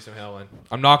more with Taysom Hill. And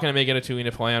I'm not going to make it a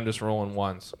 2-unit play. I'm just rolling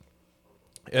ones.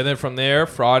 And then from there,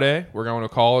 Friday, we're going to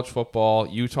college football.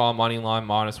 Utah money line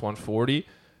minus 140.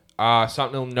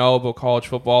 Something to know about college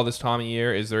football this time of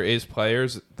year is there is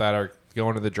players that are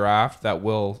going to the draft that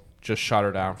will just shut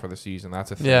her down for the season.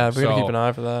 That's a thing. Yeah, we're gonna keep an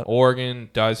eye for that. Oregon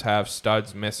does have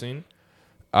studs missing.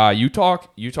 Utah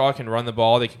can run the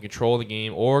ball. They can control the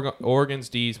game. Oregon's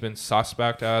D's been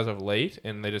suspect as of late,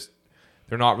 and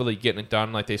they're not really getting it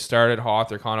done. Like, they started hot,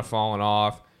 they're kind of falling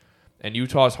off. And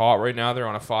Utah's hot right now. They're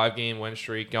on a 5-game win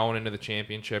streak going into the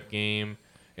championship game.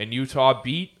 And Utah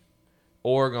beat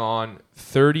Oregon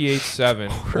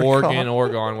 38-7.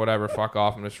 Oregon, whatever. Fuck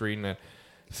off. I'm just reading it.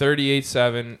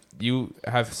 38-7. You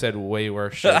have said way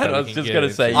worse shit. I was just going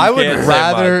to say, I would can't say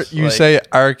rather much, you like- say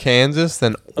Arkansas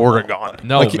than Oregon.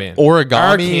 No, like man.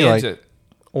 Origami, like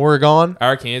Oregon.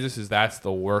 Arkansas that's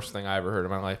the worst thing I ever heard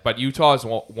in my life. But Utah's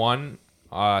won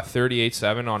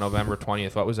 38-7 on November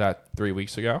 20th. What was that, 3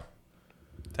 weeks ago?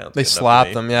 Sounds They good enough to slapped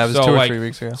me. them. Yeah, it was So, 2 or like, 3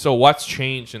 weeks ago. So what's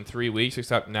changed in 3 weeks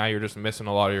except now you're just missing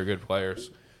a lot of your good players?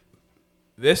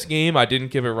 This game I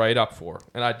didn't give it right up for,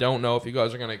 and I don't know if you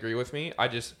guys are going to agree with me. I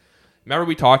just remember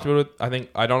we talked about it. I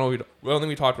don't think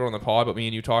we talked about it on the pod, but me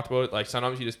and you talked about it. Like,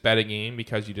 sometimes you just bet a game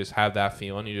because you just have that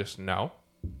feeling. You just know.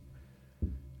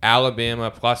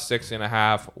 Alabama plus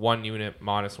 6.5, 1 unit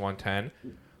minus 110.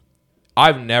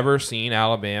 I've never seen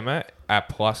Alabama at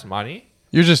plus money.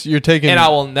 You're taking. And I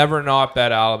will never not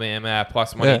bet Alabama at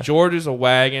plus money. Yeah. Georgia's a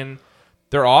wagon.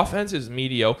 Their offense is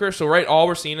mediocre. So, all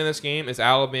we're seeing in this game is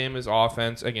Alabama's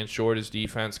offense against Georgia's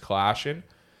defense clashing.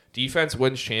 Defense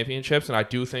wins championships, and I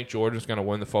do think Georgia's going to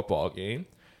win the football game.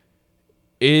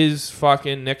 Is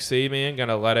fucking Nick Saban going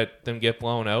to let them get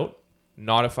blown out?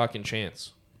 Not a fucking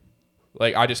chance.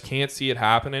 Like, I just can't see it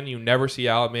happening. You never see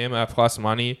Alabama at plus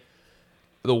money.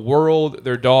 The world,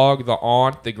 their dog, the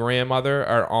aunt, the grandmother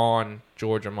are on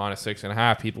Georgia minus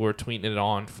 6.5. People were tweeting it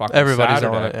on fucking Everybody's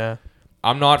Saturday. on it. Yeah.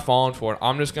 I'm not falling for it.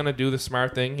 I'm just going to do the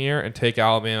smart thing here and take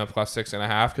Alabama plus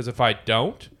 6.5, because if I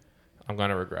don't, I'm going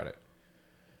to regret it.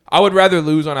 I would rather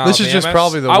lose on Alabama. This is just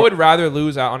probably I would rather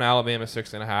lose out on Alabama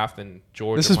 6.5 than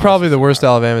Georgia. This is minus probably the 6.5. worst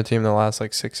Alabama team in the last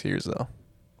like 6 years, though.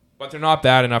 But they're not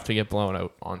bad enough to get blown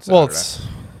out on Saturday. Well, it's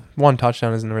one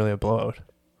touchdown isn't really a blowout.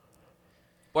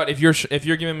 But if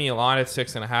you're giving me a line at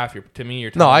 6.5, you're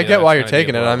telling No, me I that get it's why you're gonna be a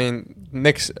taking it. I blowout. mean,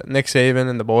 Nick Saban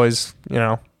and the boys, they're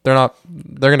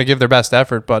going to give their best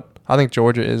effort, but I think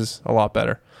Georgia is a lot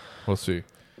better. We'll see.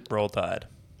 Roll Tide.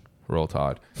 Roll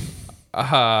Tide. Then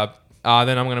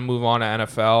I'm gonna move on to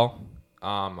NFL.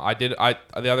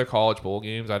 The other college bowl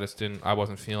games I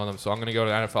wasn't feeling them, so I'm gonna go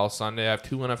to NFL Sunday. I have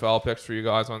 2 NFL picks for you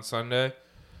guys on Sunday.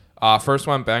 First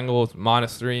one, Bengals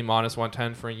 -3, minus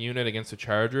 110 for a unit against the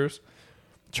Chargers.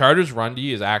 Chargers run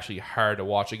D is actually hard to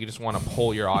watch. Like, you just want to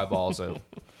pull your eyeballs out.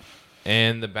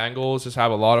 And the Bengals just have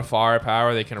a lot of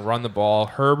firepower. They can run the ball.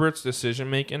 Herbert's decision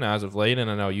making as of late, and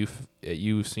I know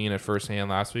you've seen it firsthand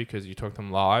last week because you took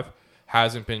them live,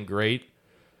 hasn't been great.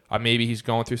 Maybe he's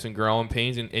going through some growing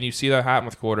pains, and you see that happen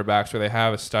with quarterbacks where they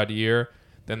have a stud year,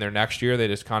 then their next year they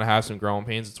just kind of have some growing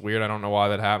pains. It's weird. I don't know why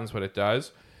that happens, but it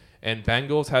does. And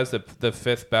Bengals has the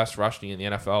 5th best rush D in the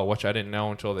NFL, which I didn't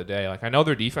know until the day. Like, I know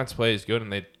their defense play is good,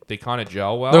 and they kind of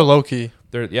gel well. They're low key.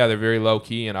 They're very low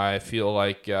key, and I feel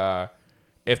like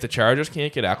if the Chargers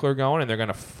can't get Eckler going and they're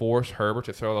gonna force Herbert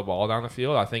to throw the ball down the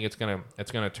field, I think it's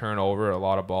gonna turn over a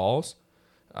lot of balls.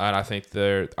 And I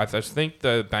just think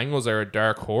the Bengals are a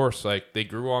dark horse. Like, they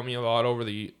grew on me a lot over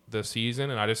the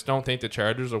season, and I just don't think the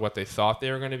Chargers are what they thought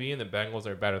they were going to be, and the Bengals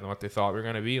are better than what they thought we were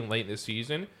going to be. And late in the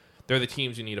season, they're the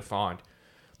teams you need to find.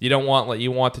 You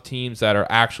want the teams that are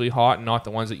actually hot and not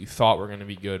the ones that you thought were going to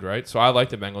be good, right? So I like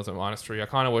the Bengals at -3. I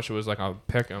kind of wish it was like a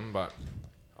pick 'em, but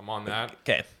I'm on that.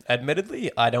 Okay. Admittedly,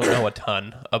 I don't know a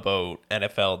ton about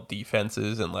NFL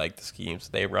defenses and like the schemes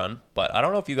they run, but I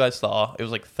don't know if you guys saw, it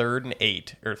was like 3rd and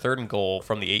 8 or 3rd and goal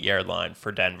from the 8-yard line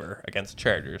for Denver against the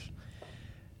Chargers.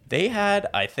 They had,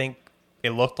 I think,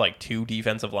 it looked like 2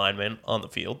 defensive linemen on the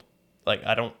field. Like,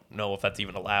 I don't know if that's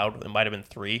even allowed. It might have been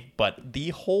 3, but the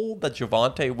hole that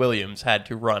Javonte Williams had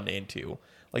to run into,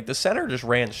 like, the center just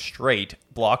ran straight,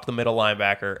 blocked the middle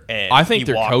linebacker, and I think he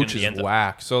their walked coach into the is end zone.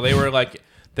 whack. So they were like,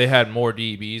 they had more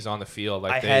DBs on the field.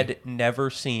 Like, I had never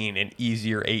seen an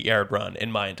easier 8-yard run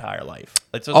in my entire life.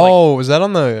 It's just Was that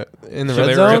in the So red they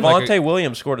were zone? in, like, Javonte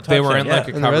Williams scored a touchdown. they were in like a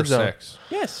in the cover red zone. 6.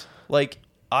 yes. Like,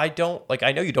 I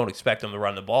know you don't expect them to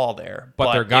run the ball there,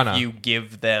 But they're gonna. if you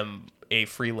give them a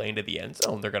free lane to the end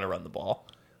zone, they're gonna run the ball.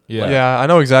 Yeah, I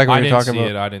know exactly what I you're didn't talking see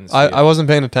about. it. I didn't see it. I wasn't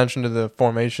paying attention to the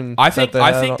formation. I think that they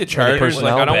had the on- or Chargers.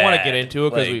 Like, I personnel. don't want to bad. get into it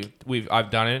because Like- I've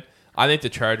done it. I think the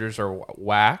Chargers are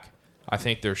whack. I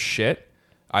think they're shit.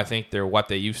 I think they're what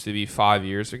they used to be 5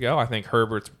 years ago. I think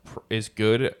Herbert is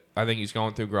good. I think he's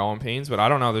going through growing pains, but I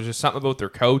don't know. There's just something about their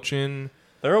coaching.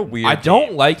 They're a weird I don't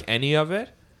team. like any of it,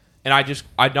 and I'm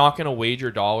not going to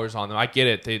wager dollars on them. I get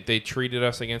it. They treated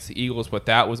us against the Eagles, but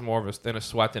that was more of a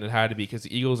sweat than it had to be because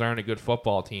the Eagles aren't a good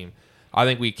football team. I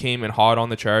think we came in hot on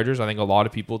the Chargers. I think a lot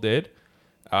of people did,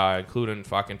 including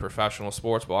fucking professional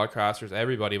sports broadcasters,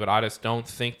 everybody. But I just don't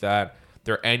think that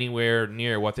they're anywhere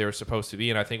near what they were supposed to be,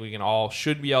 and I think we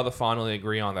should be able to finally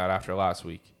agree on that after last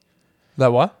week.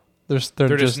 That what?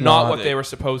 They're Just not what they were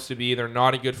supposed to be. They're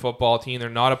not a good football team. They're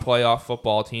not a playoff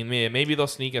football team. Maybe they'll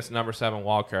sneak us number 7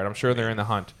 wild card. I'm sure they're in the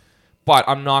hunt. But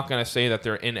I'm not going to say that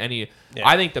they're in any. Yeah.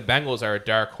 I think the Bengals are a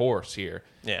dark horse here.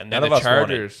 Yeah, And none the of us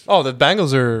Chargers. Oh, the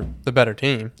Bengals are the better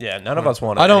team. Yeah, none of us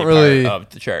wanted. I don't any part really- of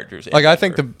the Chargers. Like I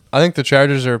think the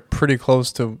Chargers are pretty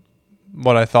close to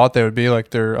what I thought they would be. Like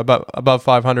they're about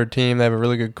 500 team. They have a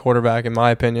really good quarterback in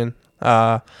my opinion.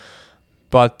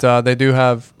 But they do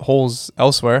have holes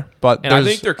elsewhere. But And I there's-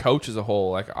 think their coach as a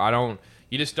whole. Like, I don't.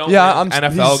 You just don't Yeah, win I'm-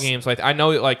 NFL he's- games. Like, I know,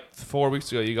 like 4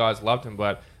 weeks ago, you guys loved him,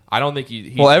 but I don't think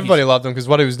well, everybody loved him because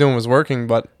what he was doing was working.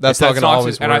 But that's not going to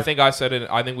always work. And I think I said it.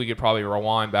 I think we could probably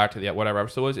rewind back to the whatever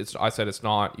episode was. I said it's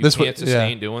not. You this can't would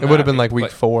sustain doing it that. would have been like and week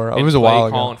play- 4. It and was a play while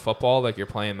ago. calling football like you're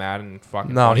playing Madden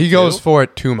fucking. No, he 22. goes for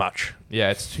it too much. Yeah,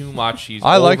 it's too much. He's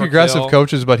I like overkill. aggressive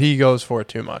coaches, but he goes for it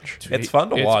too much. it's fun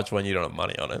to It's- watch when you don't have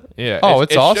money on it. Yeah. Oh,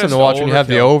 it's awesome just to watch when you have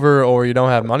the overkill. over or you don't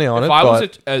have money on If it. I was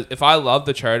But if I love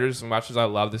the Chargers as much as I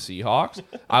love the Seahawks,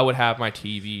 I would have my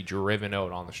TV driven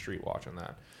out on the street watching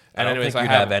that. I And don't anyways, think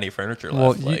I you'd have any furniture Well,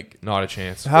 left. you- Like not a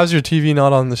chance. how's your TV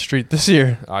not on the street this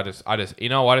year? I just, you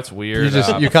know what? It's weird. You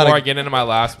Before kinda- I get into my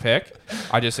last pick,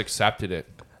 I just accepted it.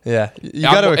 Yeah, you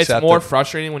got to accept It's more it.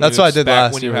 frustrating when That's you what I did expect-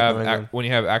 last when year you with have New England. when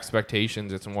you have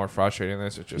expectations. It's more frustrating than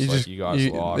this. It's just you guys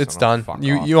lost. It's and I'm done. fuck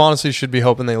You off. you honestly should be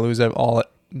hoping they lose the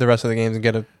rest of the games and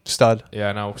get a stud.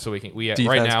 Yeah, no. So right Defense now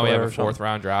we have player a or something. 4th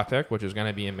round draft pick, which is going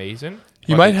to be amazing.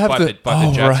 You But might the- have but to. the- but the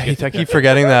Oh Jets right, get- I keep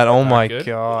forgetting that. Oh That my good?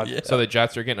 god. Yeah. So the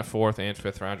Jets are getting a 4th and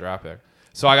 5th round draft pick.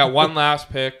 So I got one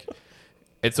last pick.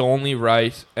 It's only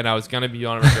right, and I was going to be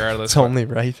on it regardless. It's only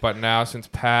right. But now since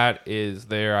Pat is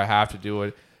there, I have to do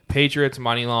it. Patriots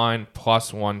money line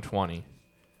plus 120.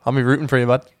 I'll be rooting for you,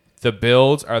 bud. The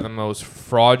Bills are the most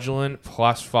fraudulent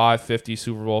plus 550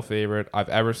 Super Bowl favorite I've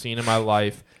ever seen in my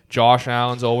life. Josh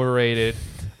Allen's overrated.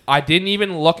 I didn't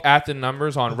even look at the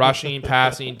numbers on rushing,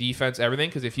 passing, defense, everything,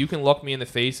 because if you can look me in the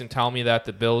face and tell me that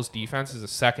the Bills' defense is the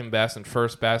second best and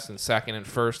first best and second and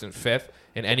first and fifth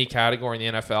in any category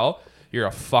in the NFL, you're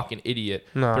a fucking idiot.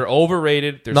 No. They're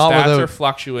overrated. Their Not stats without- are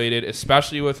fluctuated,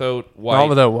 especially without White. Not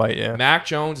without White, yeah. Mac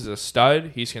Jones is a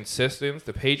stud. He's consistent.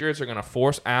 The Patriots are going to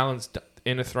force Allen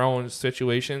into throwing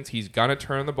situations. He's going to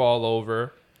turn the ball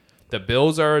over. The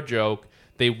Bills are a joke.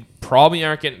 They probably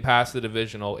aren't getting past the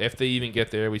divisional if they even get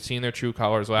there. We've seen their true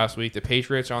colors last week. The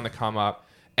Patriots are on the come up.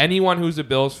 Anyone who's a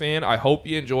Bills fan, I hope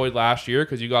you enjoyed last year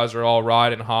because you guys are all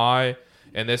riding high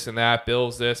and this and that.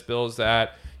 Bills this, Bills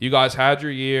that. You guys had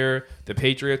your year. The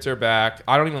Patriots are back.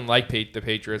 I don't even like the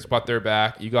Patriots, but they're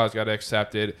back. You guys got to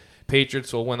accept it.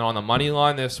 Patriots will win on the money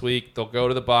line this week. They'll go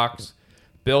to the Bucs.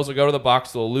 Bills will go to the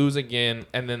Bucs. They'll lose again,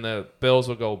 and then the Bills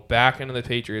will go back into the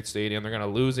Patriots Stadium. They're going to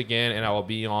lose again, and I will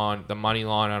be on the money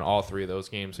line on all 3 of those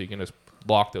games, so you can just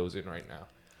lock those in right now.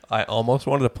 I almost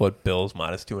wanted to put Bills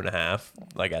minus 2.5,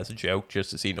 like as a joke,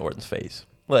 just to see Norton's face.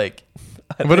 Like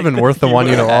It would have been worth the one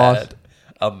you'd have lost.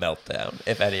 A meltdown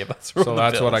if any of us were. So on the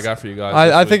that's what I Bills. got for you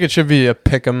guys. I think it should be a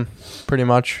pick 'em, pretty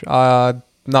much. Not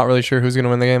really sure who's going to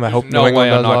win the game. I hope no New England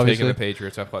way I'm does, not obviously. taking the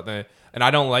Patriots. And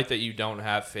I don't like that you don't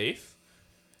have faith.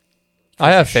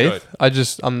 I have You faith.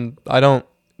 I don't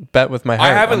bet with my heart.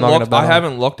 I haven't I'm not gonna looked. bet I on it.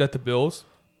 haven't looked at the Bills.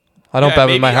 I don't bet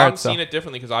with my maybe heart. I'm So. seeing it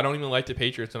differently because I don't even like the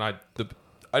Patriots, and I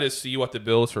just see what the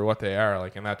Bills for what they are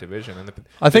like in that division. And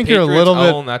I think the you're a Patriots little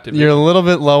own that bit. division. You're a little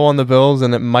bit low on the Bills,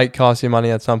 and it might cost you money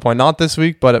at some point. Not this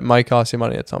week, but it might cost you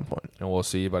money at some point. and we'll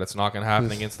see. But it's not going to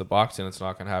happen against the Bucs, and it's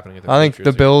not going to happen against the I think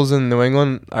Patriots the Bills and New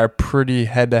England are pretty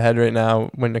head to head right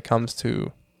now when it comes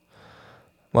to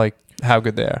like how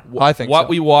good they are. I think what so.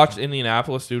 we watched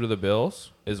Indianapolis do to the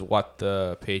Bills is what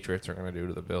the Patriots are going to do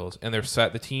to the Bills, and they're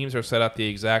set. The teams are set up the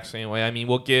exact same way. I mean,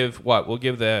 we'll give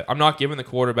the. I'm not giving the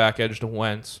quarterback edge to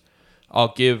Wentz.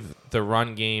 I'll give the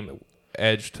run game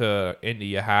edge to Indy.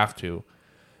 You have to,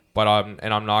 but I'm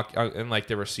not and like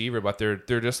the receiver, but they're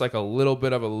just like a little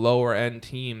bit of a lower end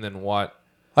team than what.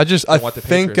 I what the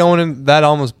think Patriots- going in that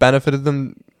almost benefited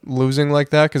them losing like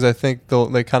that because I think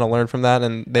they kind of learn from that,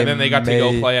 and then they got to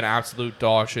go play an absolute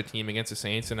dog shit team against the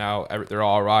Saints, and now they're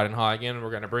all riding high again. And we're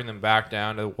going to bring them back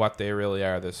down to what they really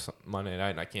are this Monday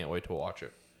night, and I can't wait to watch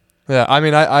it. Yeah, I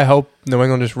mean, I hope New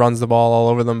England just runs the ball all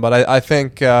over them, but I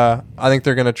think they're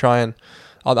going to try and,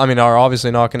 I mean, are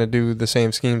obviously not going to do the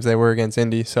same schemes they were against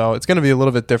Indy, so it's going to be a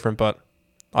little bit different, but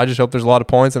I just hope there's a lot of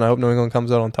points, and I hope New England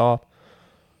comes out on top.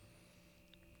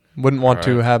 Wouldn't want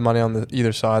to have money on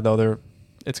either side, though.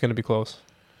 It's going to be close.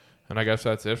 And I guess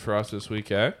that's it for us this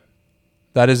week, eh?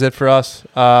 That is it for us.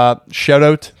 Shout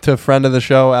out to a friend of the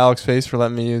show, Alex Face, for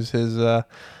letting me use his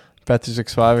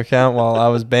Bet365 account while I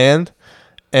was banned.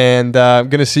 And I'm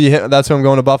going to see him. That's who I'm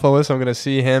going to Buffalo with, so I'm going to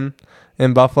see him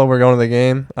in Buffalo. We're going to the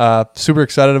game. Super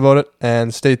excited about it.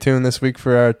 And stay tuned this week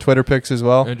for our Twitter picks as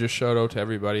well. And just shout out to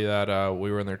everybody that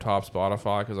we were in their top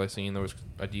Spotify, because I seen there was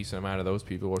a decent amount of those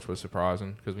people, which was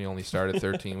surprising because we only started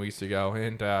 13 weeks ago.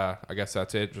 And I guess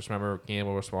that's it. Just remember,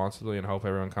 gamble responsibly, and hope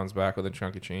everyone comes back with a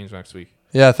chunk of change next week.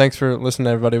 Yeah, thanks for listening,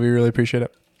 everybody. We really appreciate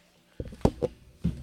it.